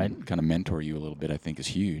they can Right. kind of mentor you a little bit, I think is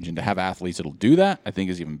huge. And to have athletes that'll do that, I think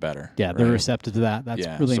is even better. Yeah, they're right? receptive to that. That's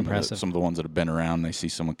really impressive. Some of the ones that have been around, they see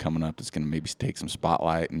someone coming up that's going to maybe take some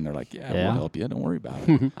spotlight, and they're like, yeah, Yeah. we'll help you. Don't worry about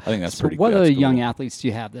it. I think that's So pretty what good. other That's cool. young athletes do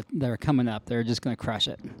you have that are coming up? They're just going to crush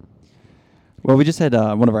it. Well, we just had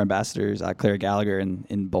one of our ambassadors, Claire Gallagher,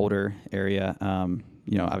 in Boulder area.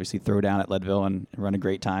 Obviously throw down at Leadville and run a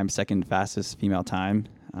great time, second fastest female time,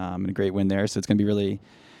 and a great win there. So it's going to be really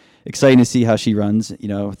exciting to see how she runs,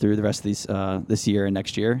 through the rest of these this year and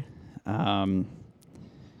next year. Who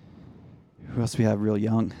else do we have real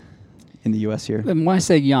young in the U.S. here? And when I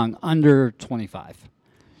say young, under 25.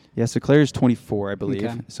 Yeah, so Claire's 24, I believe.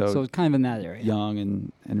 Okay. So kind of in that area. young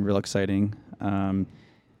and real exciting. I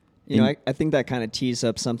think that kind of tees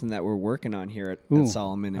up something that we're working on here Ooh, at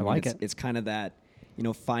Salomon. I mean, like it's, it. It's kind of that,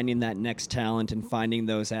 finding that next talent and finding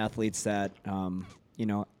those athletes that,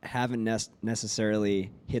 haven't necessarily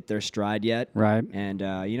hit their stride yet. Right. And,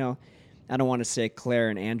 I don't want to say Claire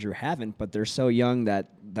and Andrew haven't, but they're so young that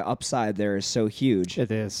the upside there is so huge. It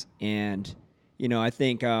is. And, I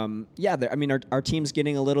think, our team's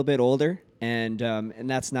getting a little bit older, and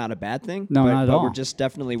that's not a bad thing. No, but, not at but all. we're just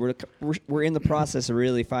definitely we're in the process of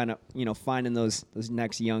really finding those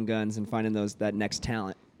next young guns and finding that next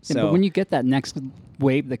talent. Yeah, but when you get that next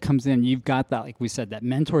wave that comes in, you've got that, like we said, that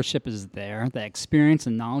mentorship is there, that experience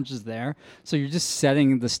and knowledge is there. So you're just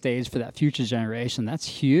setting the stage for that future generation. That's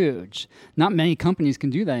huge. Not many companies can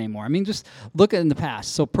do that anymore. I mean, just look at in the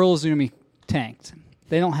past. So Pearl Izumi tanked.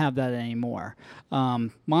 They don't have that anymore.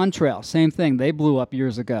 Montrail, same thing. They blew up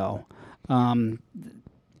years ago.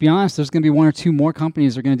 Be honest, there's going to be one or two more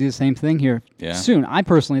companies that are going to do the same thing here soon. I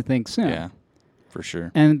personally think soon. Yeah, for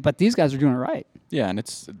sure. But these guys are doing it right. Yeah, and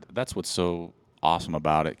that's what's so awesome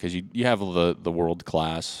about it, because you have the world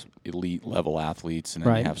class elite level athletes, and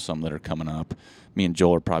then you have some that are coming up. Me and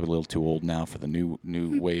Joel are probably a little too old now for the new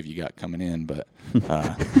wave you got coming in, but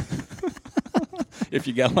if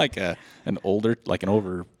you got like an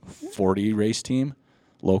over 40 race team,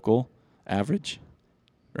 local average,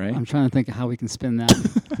 right? I'm trying to think of how we can spin that.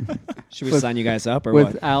 Should we sign you guys up or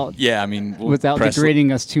what? Yeah, I mean, without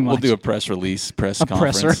degrading us too much. We'll do a press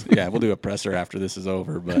conference. Presser. Yeah, we'll do a presser after this is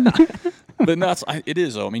over. But but no, it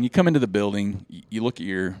is though. I mean, you come into the building, you look at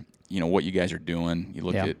your, what you guys are doing. You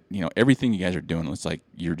look at, everything you guys are doing. It's like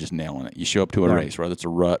you're just nailing it. You show up to a race, whether it's a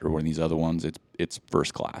rut or one of these other ones, it's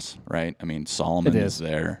first class, right? I mean, Salomon is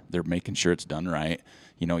there. They're making sure it's done right.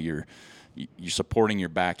 You're supporting your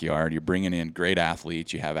backyard. You're bringing in great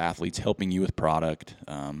athletes. You have athletes helping you with product.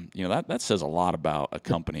 That says a lot about a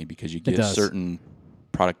company, because you get certain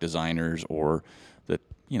product designers or that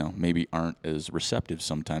maybe aren't as receptive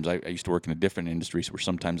sometimes. I used to work in a different industry where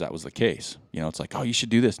sometimes that was the case. It's like, oh, you should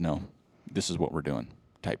do this. No, this is what we're doing,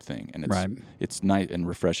 type thing. And it's nice and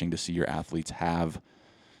refreshing to see your athletes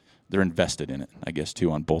they're invested in it, I guess, too,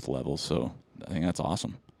 on both levels. So I think that's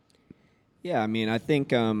awesome. Yeah, I mean, I think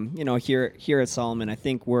here at Salomon, I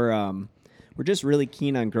think we're just really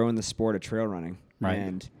keen on growing the sport of trail running, right?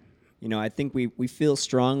 And I think we feel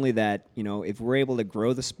strongly that if we're able to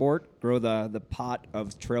grow the sport, grow the pot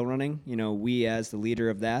of trail running, we as the leader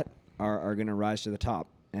of that are going to rise to the top,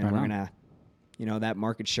 and we're going to, that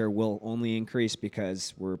market share will only increase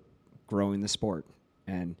because we're growing the sport,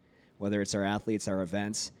 and whether it's our athletes, our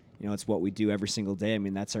events, it's what we do every single day. I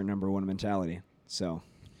mean, that's our number one mentality. So.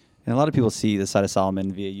 And a lot of people see the side of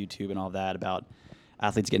Salomon via YouTube and all that about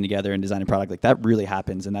athletes getting together and designing product. Like, that really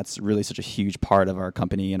happens, and that's really such a huge part of our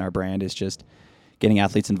company and our brand, is just getting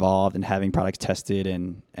athletes involved and having products tested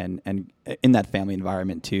and in that family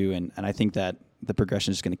environment too. And I think that the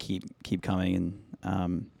progression is just going to keep coming,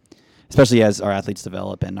 and especially as our athletes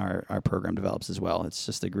develop and our program develops as well. It's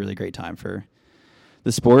just a really great time for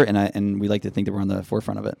the sport, and we like to think that we're on the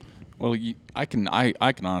forefront of it. Well, I can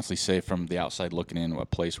honestly say from the outside looking in, a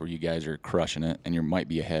place where you guys are crushing it, and you might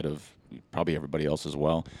be ahead of probably everybody else as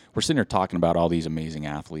well. We're sitting here talking about all these amazing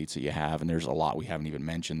athletes that you have, and there's a lot we haven't even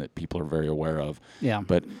mentioned that people are very aware of. Yeah.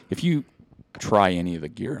 But if you try any of the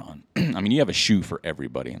gear on, I mean, you have a shoe for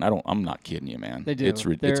everybody, and I'm not kidding you, man. They do. It's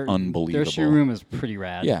unbelievable. Their shoe room is pretty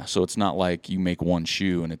rad. Yeah. So it's not like you make one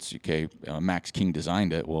shoe and it's okay. Max King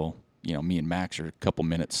designed it. Well, me and Max are a couple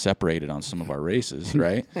minutes separated on some of our races,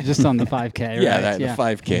 right? Just on the 5K, right? Yeah, the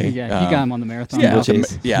 5K. Yeah, he got him on the marathon. The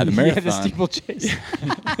marathon. Yeah, the steeplechase.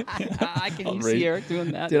 I can see Eric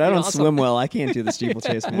doing that. Dude, I don't swim well. I can't do the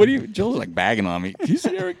steeplechase, man. What do you? Joel's like bagging on me. Do you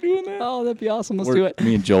see Eric doing that? Oh, that'd be awesome. Let's do it.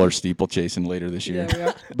 Me and Joel are steeplechasing later this year. Yeah, we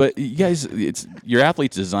are. But you guys, your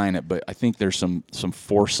athletes design it, but I think there's some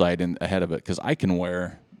foresight ahead of it, because I can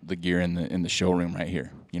wear the gear in the showroom right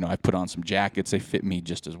here. I put on some jackets. They fit me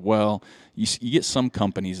just as well. You get some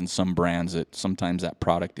companies and some brands that sometimes that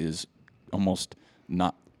product is almost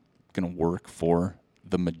not going to work for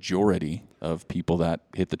the majority of people that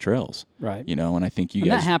hit the trails. Right. And I think you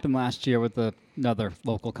guys. That happened last year with another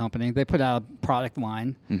local company. They put out a product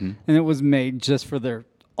line, and it was made just for their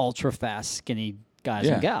ultra fast, skinny guys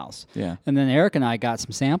and gals. Yeah. And then Eric and I got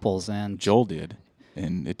some samples, and Joel did,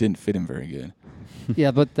 and it didn't fit him very good.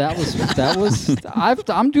 Yeah, but that was.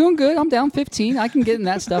 I'm doing good. I'm down 15. I can get in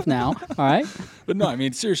that stuff now. All right. But no, I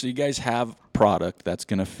mean, seriously, you guys have product that's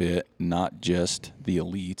going to fit not just the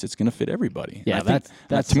elites. It's going to fit everybody. Yeah,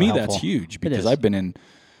 that's to me, helpful. that's huge, because I've been in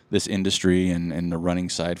this industry and the running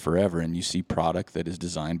side forever, and you see product that is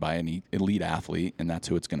designed by an elite athlete, and that's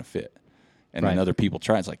who it's going to fit. And then other people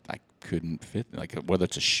try. It's like, I couldn't fit, like, whether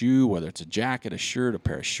it's a shoe, whether it's a jacket, a shirt, a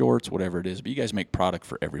pair of shorts, whatever it is. But you guys make product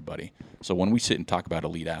for everybody. So when we sit and talk about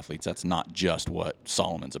elite athletes, that's not just what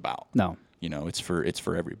Salomon's about. No. It's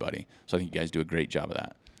for everybody. So I think you guys do a great job of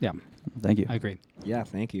that. Yeah, Thank you. I agree. Yeah,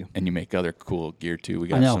 thank you. And you make other cool gear too. We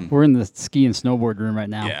I got know. some. We're in the ski and snowboard room right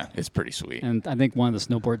now. Yeah, it's pretty sweet. And I think one of the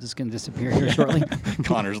snowboards is going to disappear here shortly.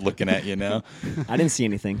 Connor's looking at you now. I didn't see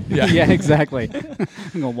anything. Yeah, exactly.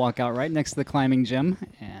 I'm going to walk out right next to the climbing gym,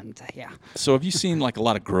 and yeah. So have you seen like a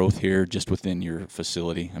lot of growth here just within your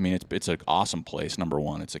facility? I mean, it's an awesome place, number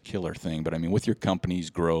one. It's a killer thing. But, I mean, with your company's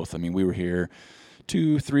growth, I mean, we were here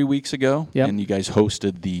 2-3 weeks ago, Yep. and you guys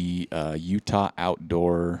hosted the Utah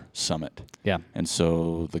Outdoor Summit. Yeah. And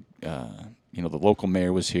so the local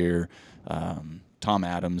mayor was here. Tom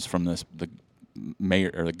Adams from the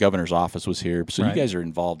mayor or the governor's office was here. So Right. you guys are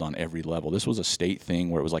involved on every level. This was a state thing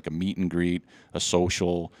where it was like a meet and greet, a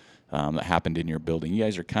social that happened in your building. You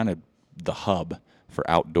guys are kind of the hub for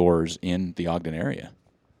outdoors in the Ogden area.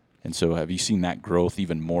 And so have you seen that growth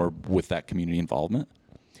even more with that community involvement?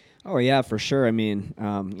 Oh, yeah, for sure. I mean,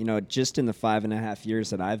 just in the 5.5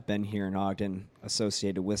 years that I've been here in Ogden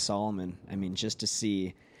associated with Salomon, I mean, just to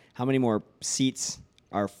see how many more seats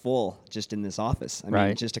are full just in this office. I mean,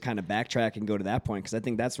 Right. just to kind of backtrack and go to that point, because I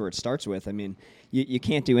think that's where it starts with. I mean, you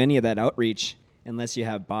can't do any of that outreach unless you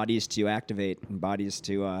have bodies to activate and bodies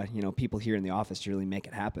to, people here in the office to really make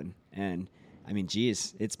it happen. And, I mean,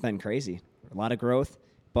 geez, it's been crazy. A lot of growth.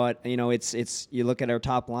 But, it's you look at our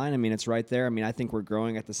top line, I mean, it's right there. I mean, I think we're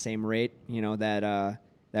growing at the same rate, that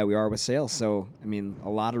we are with sales. So, I mean, a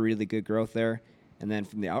lot of really good growth there. And then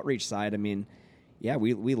from the outreach side, I mean, yeah,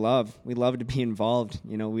 we love to be involved.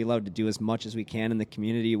 We love to do as much as we can in the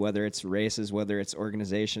community, whether it's races, whether it's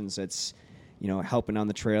organizations, it's, helping on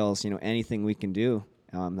the trails, anything we can do.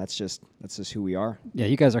 That's just who we are. Yeah,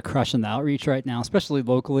 you guys are crushing the outreach right now, especially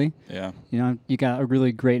locally. Yeah. You got a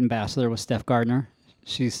really great ambassador with Steph Gardner.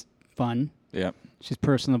 She's fun. Yeah. She's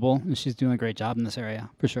personable, and she's doing a great job in this area,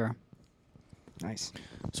 for sure. Nice.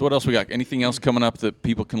 So what else we got? Anything else coming up that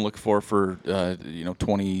people can look for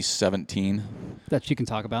 2017? That you can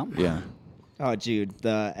talk about. Yeah. Oh, Jude,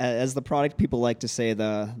 as the product people like to say,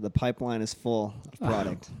 the pipeline is full of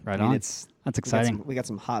product. Right I mean, on. It's That's exciting. We got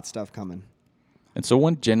some hot stuff coming. And so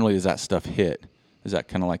when generally does that stuff hit? Is that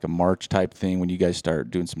kind of like a March type thing when you guys start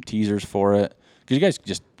doing some teasers for it? Because you guys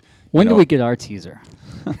just... When do we get our teaser?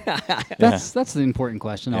 That's the important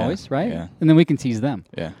question Yeah, always, right? yeah. And then we can tease them.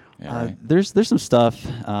 Yeah. Right. There's some stuff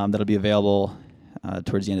that'll be available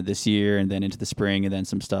towards the end of this year and then into the spring, and then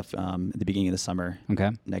some stuff at the beginning of the summer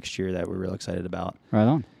Okay. next year that we're real excited about. Right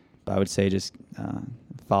on. But I would say just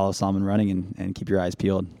follow Salomon Running and keep your eyes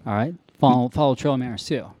peeled. All right. Follow Trail Manners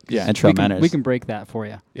too. Yeah. And Trail we can, Manners. we can break that for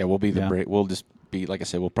you. Yeah, we'll be the Yeah. break. We'll just be, like I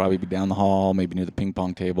said, we'll probably be down the hall, maybe near the ping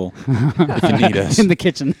pong table if you need us. In the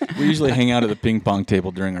kitchen. We usually hang out at the ping pong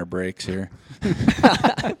table during our breaks here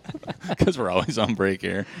because we're always on break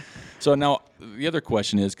here. So now the other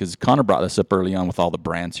question is, because Conor brought this up early on with all the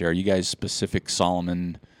brands here, are you guys specific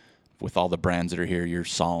Salomon with all the brands that are here? You're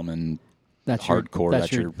Salomon hardcore.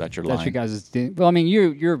 That's your line. That's your guys'. Well, I mean,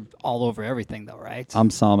 you're all over everything though, right? I'm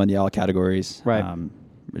Salomon, yeah, all categories. Right.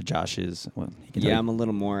 Josh is. Well, he can Yeah, tell I'm a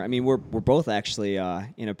little more. I mean, we're both actually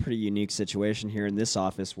in a pretty unique situation here in this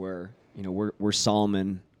office where we're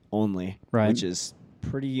Salomon only, Right. which is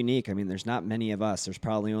pretty unique. I mean, there's not many of us. There's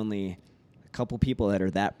probably only a couple people that are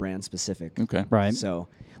that brand specific. Okay. Right. So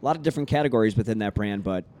a lot of different categories within that brand,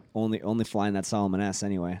 but only flying that Salomon S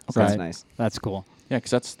anyway. So Right. that's nice. That's cool. Yeah,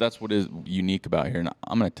 because that's what is unique about here. And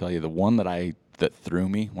I'm going to tell you, the one that threw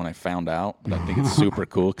me when I found out, and I think it's super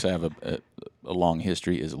cool because I have a long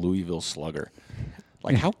history, is Louisville Slugger.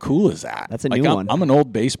 Like, how cool is that? That's a like, new I'm, one. I'm an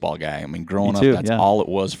old baseball guy. I mean, growing Me too, up, that's yeah. all it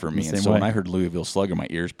was for me. The And same so when way. I heard Louisville Slugger, my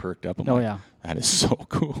ears perked up. I'm Oh, like, yeah. that is so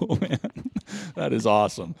cool, man. That is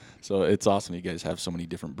awesome. So it's awesome you guys have so many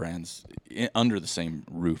different brands under the same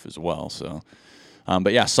roof as well. So,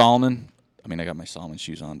 but yeah, Salomon. I mean, I got my Salomon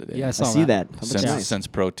shoes on today. Yeah, I I saw see that. Sense, Nice. Sense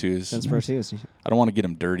Pro 2s. Sense Pro 2s. I don't want to get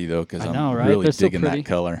them dirty, though, because I I'm know, right? really They're so digging pretty. that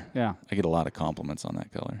color. Yeah. I get a lot of compliments on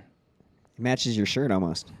that color. Matches your shirt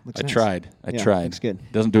almost. Looks I nice. tried. I Yeah, tried. looks good.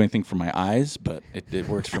 Doesn't do anything for my eyes, but it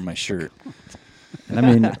works for my shirt. And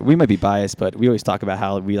I mean, we might be biased, but we always talk about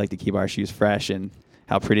how we like to keep our shoes fresh and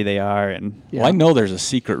how pretty they are. And Well, I know there's a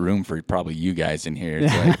secret room for probably you guys in here.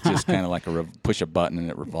 It's like just kind of like push a button and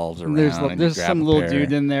it revolves around. There's and you there's grab some a little pair.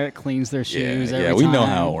 dude in there that cleans their shoes. every we know time.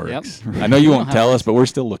 how it Yep. works. I know you We won't know tell how us, but we're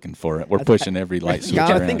still looking for it. We're pushing every light switch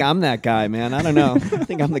God, around. I think I'm that guy, man. I don't know. I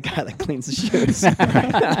think I'm the guy that cleans the shoes.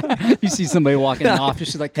 You see somebody walking in the office,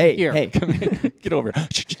 she's like, hey, here. hey. Come here. Get over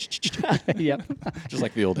here. Yep. Just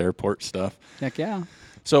like the old airport stuff. Heck yeah.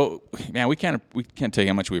 So, man, we can't tell you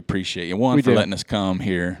how much we appreciate you. One, We for do. letting us come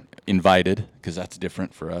here invited, because that's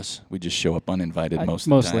different for us. We just show up uninvited most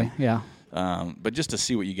of the Mostly, time. yeah. But just to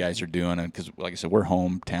see what you guys are doing, and because like I said, we're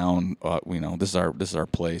hometown. This is our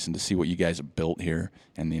place, and to see what you guys have built here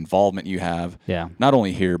and the involvement you have. Yeah. Not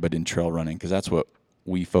only here, but in trail running, because that's what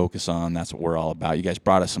we focus on. That's what we're all about. You guys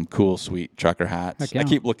brought us some cool, sweet trucker hats. Heck yeah. I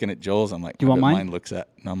keep looking at Joel's. I'm like, Do you want mine? Mine looks at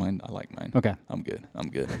no, mine. I like mine. Okay. I'm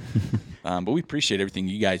good. But we appreciate everything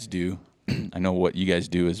you guys do. I know what you guys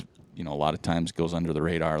do is, a lot of times goes under the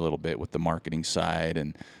radar a little bit with the marketing side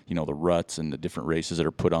and, the ruts and the different races that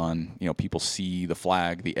are put on. People see the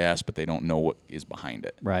flag, the S, but they don't know what is behind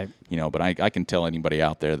it. Right. But I can tell anybody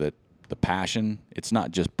out there that the passion, it's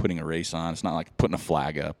not just putting a race on. It's not like putting a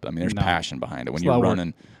flag up. I mean, there's passion behind it. When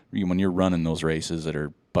you're running those races that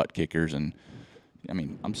are butt kickers, and I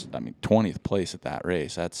mean 20th place at that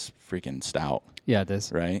race. That's freaking stout. Yeah, it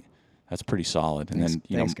is. Right? That's pretty solid. And then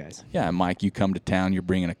thanks, guys. Yeah, Mike, you come to town. You're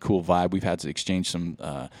bringing a cool vibe. We've had to exchange some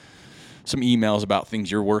emails about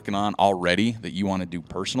things you're working on already that you want to do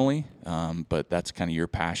personally. But that's kind of your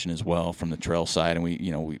passion as well from the trail side.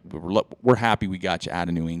 And we're happy we got you out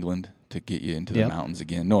of New England to get you into the mountains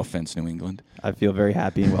again. No offense, New England. I feel very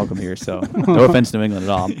happy and welcome here. So no offense, New England at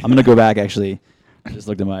all. I'm going to go back actually. I just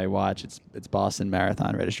looked at my watch. It's Boston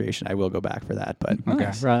Marathon registration. I will go back for that. But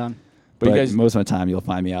Okay, right on. But you guys, most of the time, you'll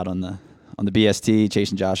find me out on the BST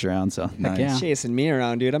chasing Josh around. So nice. Yeah. Chasing me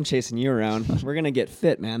around, dude. I'm chasing you around. We're gonna get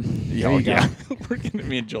fit, man. Yeah. We're gonna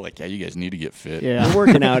me and Joe like, you guys need to get fit. Yeah. We're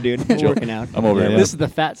working out, dude. We're working out. I'm over here. This is the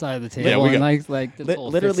fat side of the table. Yeah, we and got- this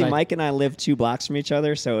whole Literally, fit side. Mike and I live 2 blocks from each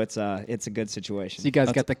other, so it's a good situation. So you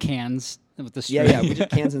guys got the cans with the string. yeah, we just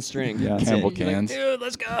cans and string. Yeah, That's Campbell it. cans. Dude,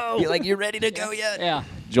 let's go. You're like, you ready to go yet? Yeah.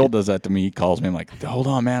 Joel does that to me. He calls me. I'm like, hold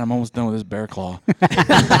on, man. I'm almost done with this bear claw.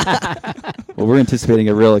 well, we're anticipating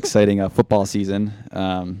a real exciting football season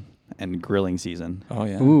and grilling season. Oh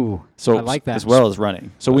yeah. Ooh. So I like that. as well as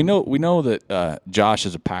running. So we know that Josh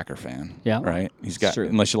is a Packer fan. Yeah. Right. He's got true.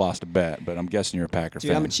 unless you lost a bet, but I'm guessing you're a Packer Dude,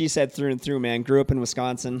 fan. I'm a cheesehead through and through, man. Grew up in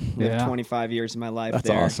Wisconsin. Lived Yeah. 25 years of my life That's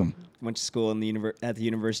there. awesome. Went to school at the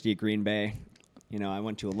University of Green Bay. I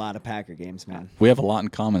went to a lot of Packer games, man. We have a lot in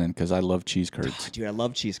common then because I love cheese curds. Dude, I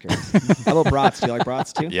love cheese curds. How about brats? Do you like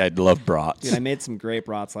brats too? Yeah, I love brats. Dude, I made some great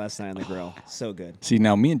brats last night on the grill. So good. See,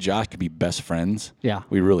 now me and Josh could be best friends. Yeah.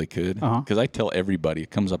 We really could. Uh-huh. Because I tell everybody, it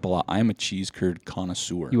comes up a lot, I'm a cheese curd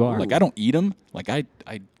connoisseur. You are. Like, I don't eat them. Like, I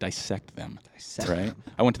dissect them. Right?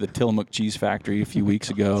 I went to the Tillamook Cheese Factory a few weeks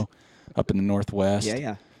ago up in the Northwest.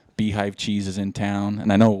 Yeah. Beehive Cheese is in town.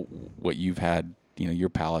 And I know what you've had, your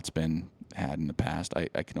palate's been had in the past.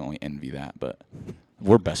 I can only envy that, but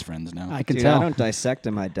we're best friends now. I can Dude, tell. I don't dissect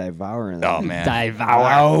them. I devour them. Oh man.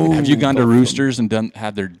 Devour. Have you gone to Roosters and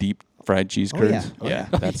had their deep fried cheese curds? yeah. Oh, yeah.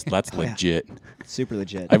 yeah. That's legit. Super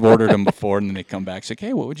legit. I've ordered them before, and then they come back. Say,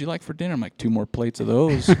 hey, what would you like for dinner? I'm like, 2 more plates of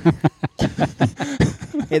those.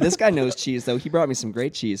 Hey, this guy knows cheese, though. He brought me some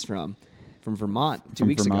great cheese from Vermont 2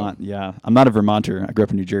 weeks Vermont, ago. yeah. I'm not a Vermonter. I grew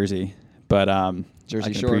up in New Jersey, but Jersey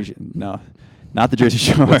I can Shore? appreciate- No, not the Jersey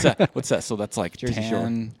Shore. What's that? So that's like Jersey Shore.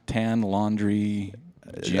 tan laundry.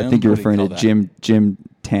 Gym? I think you're What do referring call to that? Jim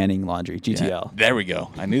Tanning Laundry, GTL. Yeah, there we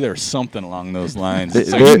go. I knew there was something along those lines. They-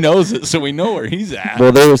 So they- he knows it, so we know where he's at.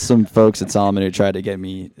 Well, there was some folks at Salomon who tried to get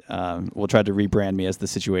me, tried to rebrand me as the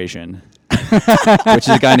Situation, which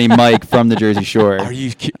is a guy named Mike from the Jersey Shore. Are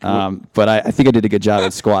you But I think I did a good job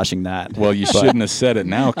at squashing that. well, you But- shouldn't have said it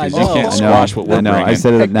now because you I know. can't I know. squash what we're I know. bringing. I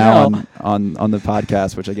said it Heck now no. on the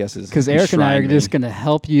podcast, which I guess is Because Eric and I are enshrined me. just going to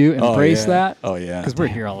help you Oh, embrace yeah. that. Oh, yeah. Because we're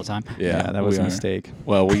here all the time. Yeah, that was we a are. mistake.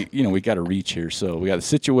 Well, we got to reach here. So we got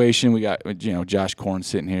the Situation. We got Josh Korn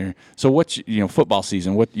sitting here. So what's football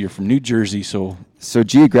season? What you're from New Jersey? So So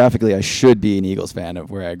geographically, I should be an Eagles fan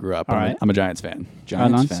of where I grew up. All I'm, right. I'm a Giants fan.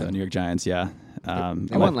 Giants on. fan. So New York Giants, yeah.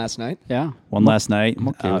 They won last night. Yeah. Won last night. I'm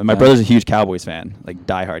okay with And my that. brother's a huge Cowboys fan, like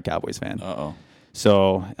diehard Cowboys fan. Uh-oh.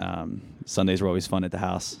 So Sundays were always fun at the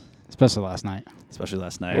house, Especially last night. especially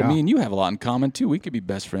last night. Well, me and you have a lot in common too. We could be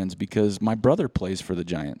best friends because my brother plays for the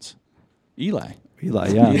Giants. Eli. Eli,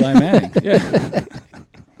 yeah. Eli Manning. Yeah.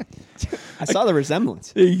 I saw the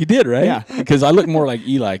resemblance. You did, right? Yeah. Because I look more like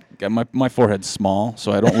Eli. My forehead's small,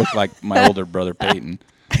 so I don't look like my older brother Peyton,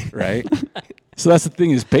 right? So that's the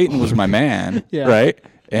thing is Peyton was my man, Yeah. right?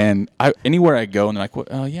 And anywhere I go, and they're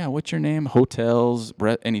like, what's your name? Hotels,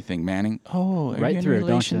 anything, Manning. Oh, are Right you in through it, don't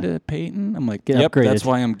relation you? to Peyton? I'm like, Get yep, upgraded. that's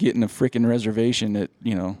why I'm getting a freaking reservation at,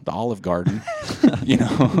 the Olive Garden,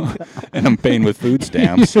 and I'm paying with food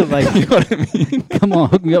stamps. You're like, You know what I mean? come on,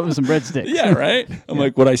 hook me up with some breadsticks. Yeah, right? I'm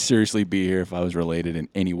like, would I seriously be here if I was related in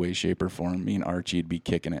any way, shape, or form? Me and Archie'd be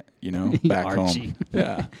kicking it, back Archie. home.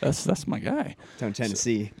 Yeah, that's my guy. Down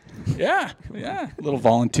Tennessee. Yeah. Little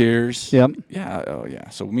volunteers. Yep. Yeah. Oh, yeah.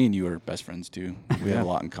 So me and you are best friends too. We have a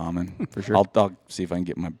lot in common. For sure. I'll see if I can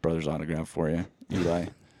get my brother's autograph for you, Eli.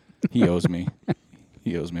 He owes me.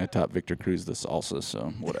 I taught Victor Cruz the salsa,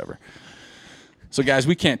 so whatever. So, guys,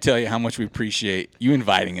 we can't tell you how much we appreciate you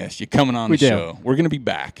inviting us. You coming on the show. We're going to be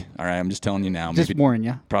back. All right, I'm just telling you now. Just warning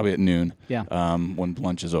you. Probably at noon. Yeah. When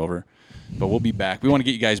lunch is over. But we'll be back. We want to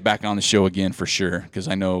get you guys back on the show again for sure, because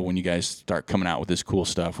I know when you guys start coming out with this cool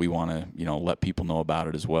stuff, we want to, let people know about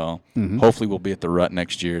it as well. Mm-hmm. Hopefully, we'll be at the Rut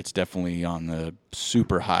next year. It's definitely on the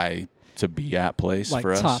super high to be at place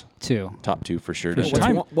for us. Top two. Top two for sure.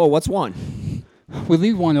 What's one? We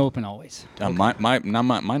leave one open always. My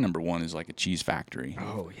number one is like a cheese factory.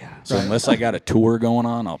 Oh, yeah. So unless I got a tour going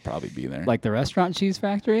on, I'll probably be there. Like the restaurant cheese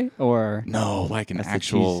factory, or no, like an That's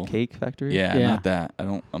actual the cheesecake factory. Yeah, Yeah. not that.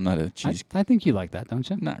 I'm not a cheese. I think you like that, don't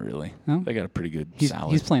you? Not really. No? They got a pretty good He's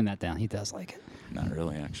salad. playing that down. He does like it. Not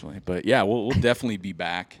really, actually. But yeah, we'll definitely be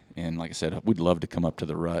back. And like I said, we'd love to come up to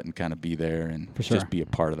the Rut and kind of be there and For sure. just be a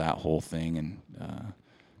part of that whole thing. And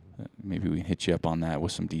maybe we can hit you up on that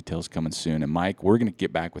with some details coming soon. And Mike, we're going to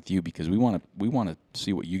get back with you because we want to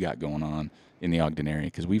see what you got going on in the Ogden area,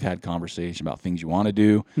 because we've had conversation about things you want to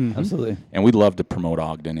do. Mm-hmm. Absolutely. And we'd love to promote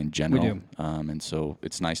Ogden in general. We do. And so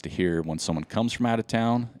it's nice to hear when someone comes from out of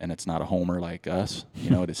town and it's not a homer like us,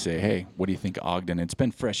 to say, hey, what do you think of Ogden? It's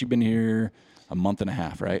been fresh. You've been here a month and a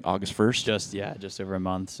half, right? August 1st? Just over a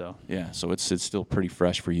month. So Yeah, so it's still pretty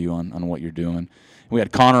fresh for you on what you're doing. We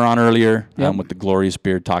had Conor on earlier with the Glorious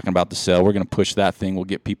Beard talking about the sale. We're going to push that thing. We'll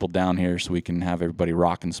get people down here so we can have everybody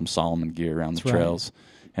rocking some Salomon gear around the trails.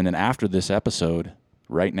 And then after this episode,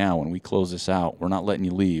 right now, when we close this out, we're not letting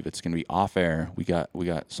you leave. It's going to be off air. We got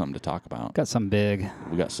something to talk about. Got something big.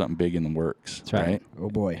 We got something big in the works. That's right. Oh,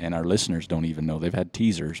 boy. And our listeners don't even know. They've had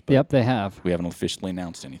teasers, but Yep, they have. we haven't officially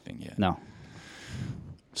announced anything yet. No.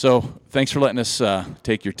 So thanks for letting us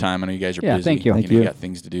take your time. I know you guys are busy. Thank you. You got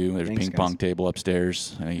things to do. There's Thanks, a ping pong guys. table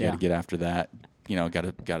upstairs. I know you got Yeah. to get after that. Got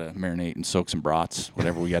to marinate and soak some brats,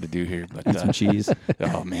 whatever we got to do here. But some cheese.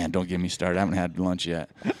 oh man, don't get me started. I haven't had lunch yet.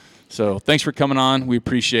 So thanks for coming on. We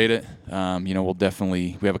appreciate it. We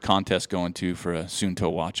have a contest going too for a soon to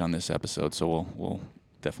watch on this episode. So we'll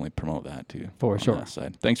definitely promote that too. For on sure. that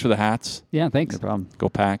side. Thanks for the hats. Yeah, thanks. No problem. Go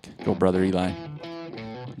Pack. Go Brother Eli.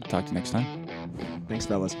 Talk to you next time. Thanks,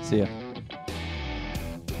 fellas. See ya.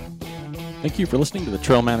 Thank you for listening to the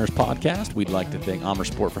Trail Manners podcast. We'd like to thank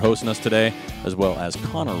AmerSport for hosting us today, as well as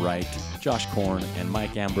Conor Wright, Josh Korn, and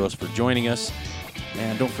Mike Ambrose for joining us.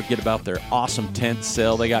 And don't forget about their awesome tent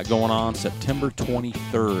sale they got going on September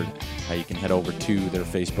 23rd. You can head over to their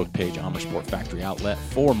Facebook page, AmerSport Factory Outlet,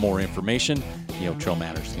 for more information. Trail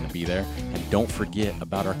Manners is going to be there. And don't forget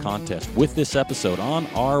about our contest with this episode on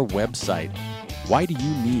our website. Why do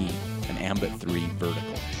you need an Ambit 3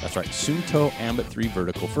 vertical? That's right, Sunto Ambit 3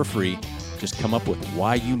 vertical for free. Just come up with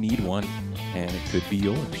why you need one, and it could be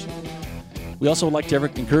yours. We also would like to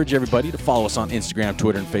encourage everybody to follow us on Instagram,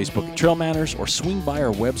 Twitter, and Facebook at Trail Manners, or swing by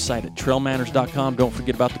our website at trailmanners.com. Don't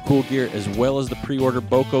forget about the cool gear as well as the pre-order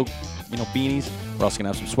Boko, beanies. We're also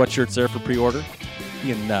going to have some sweatshirts there for pre-order.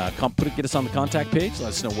 You can get us on the contact page. Let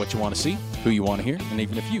us know what you want to see, who you want to hear, and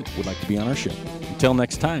even if you would like to be on our show. Until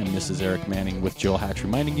next time, this is Eric Manning with Joel Hatch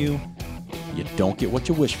reminding you, you don't get what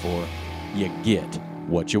you wish for, you get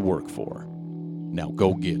what you work for. Now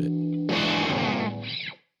go get it.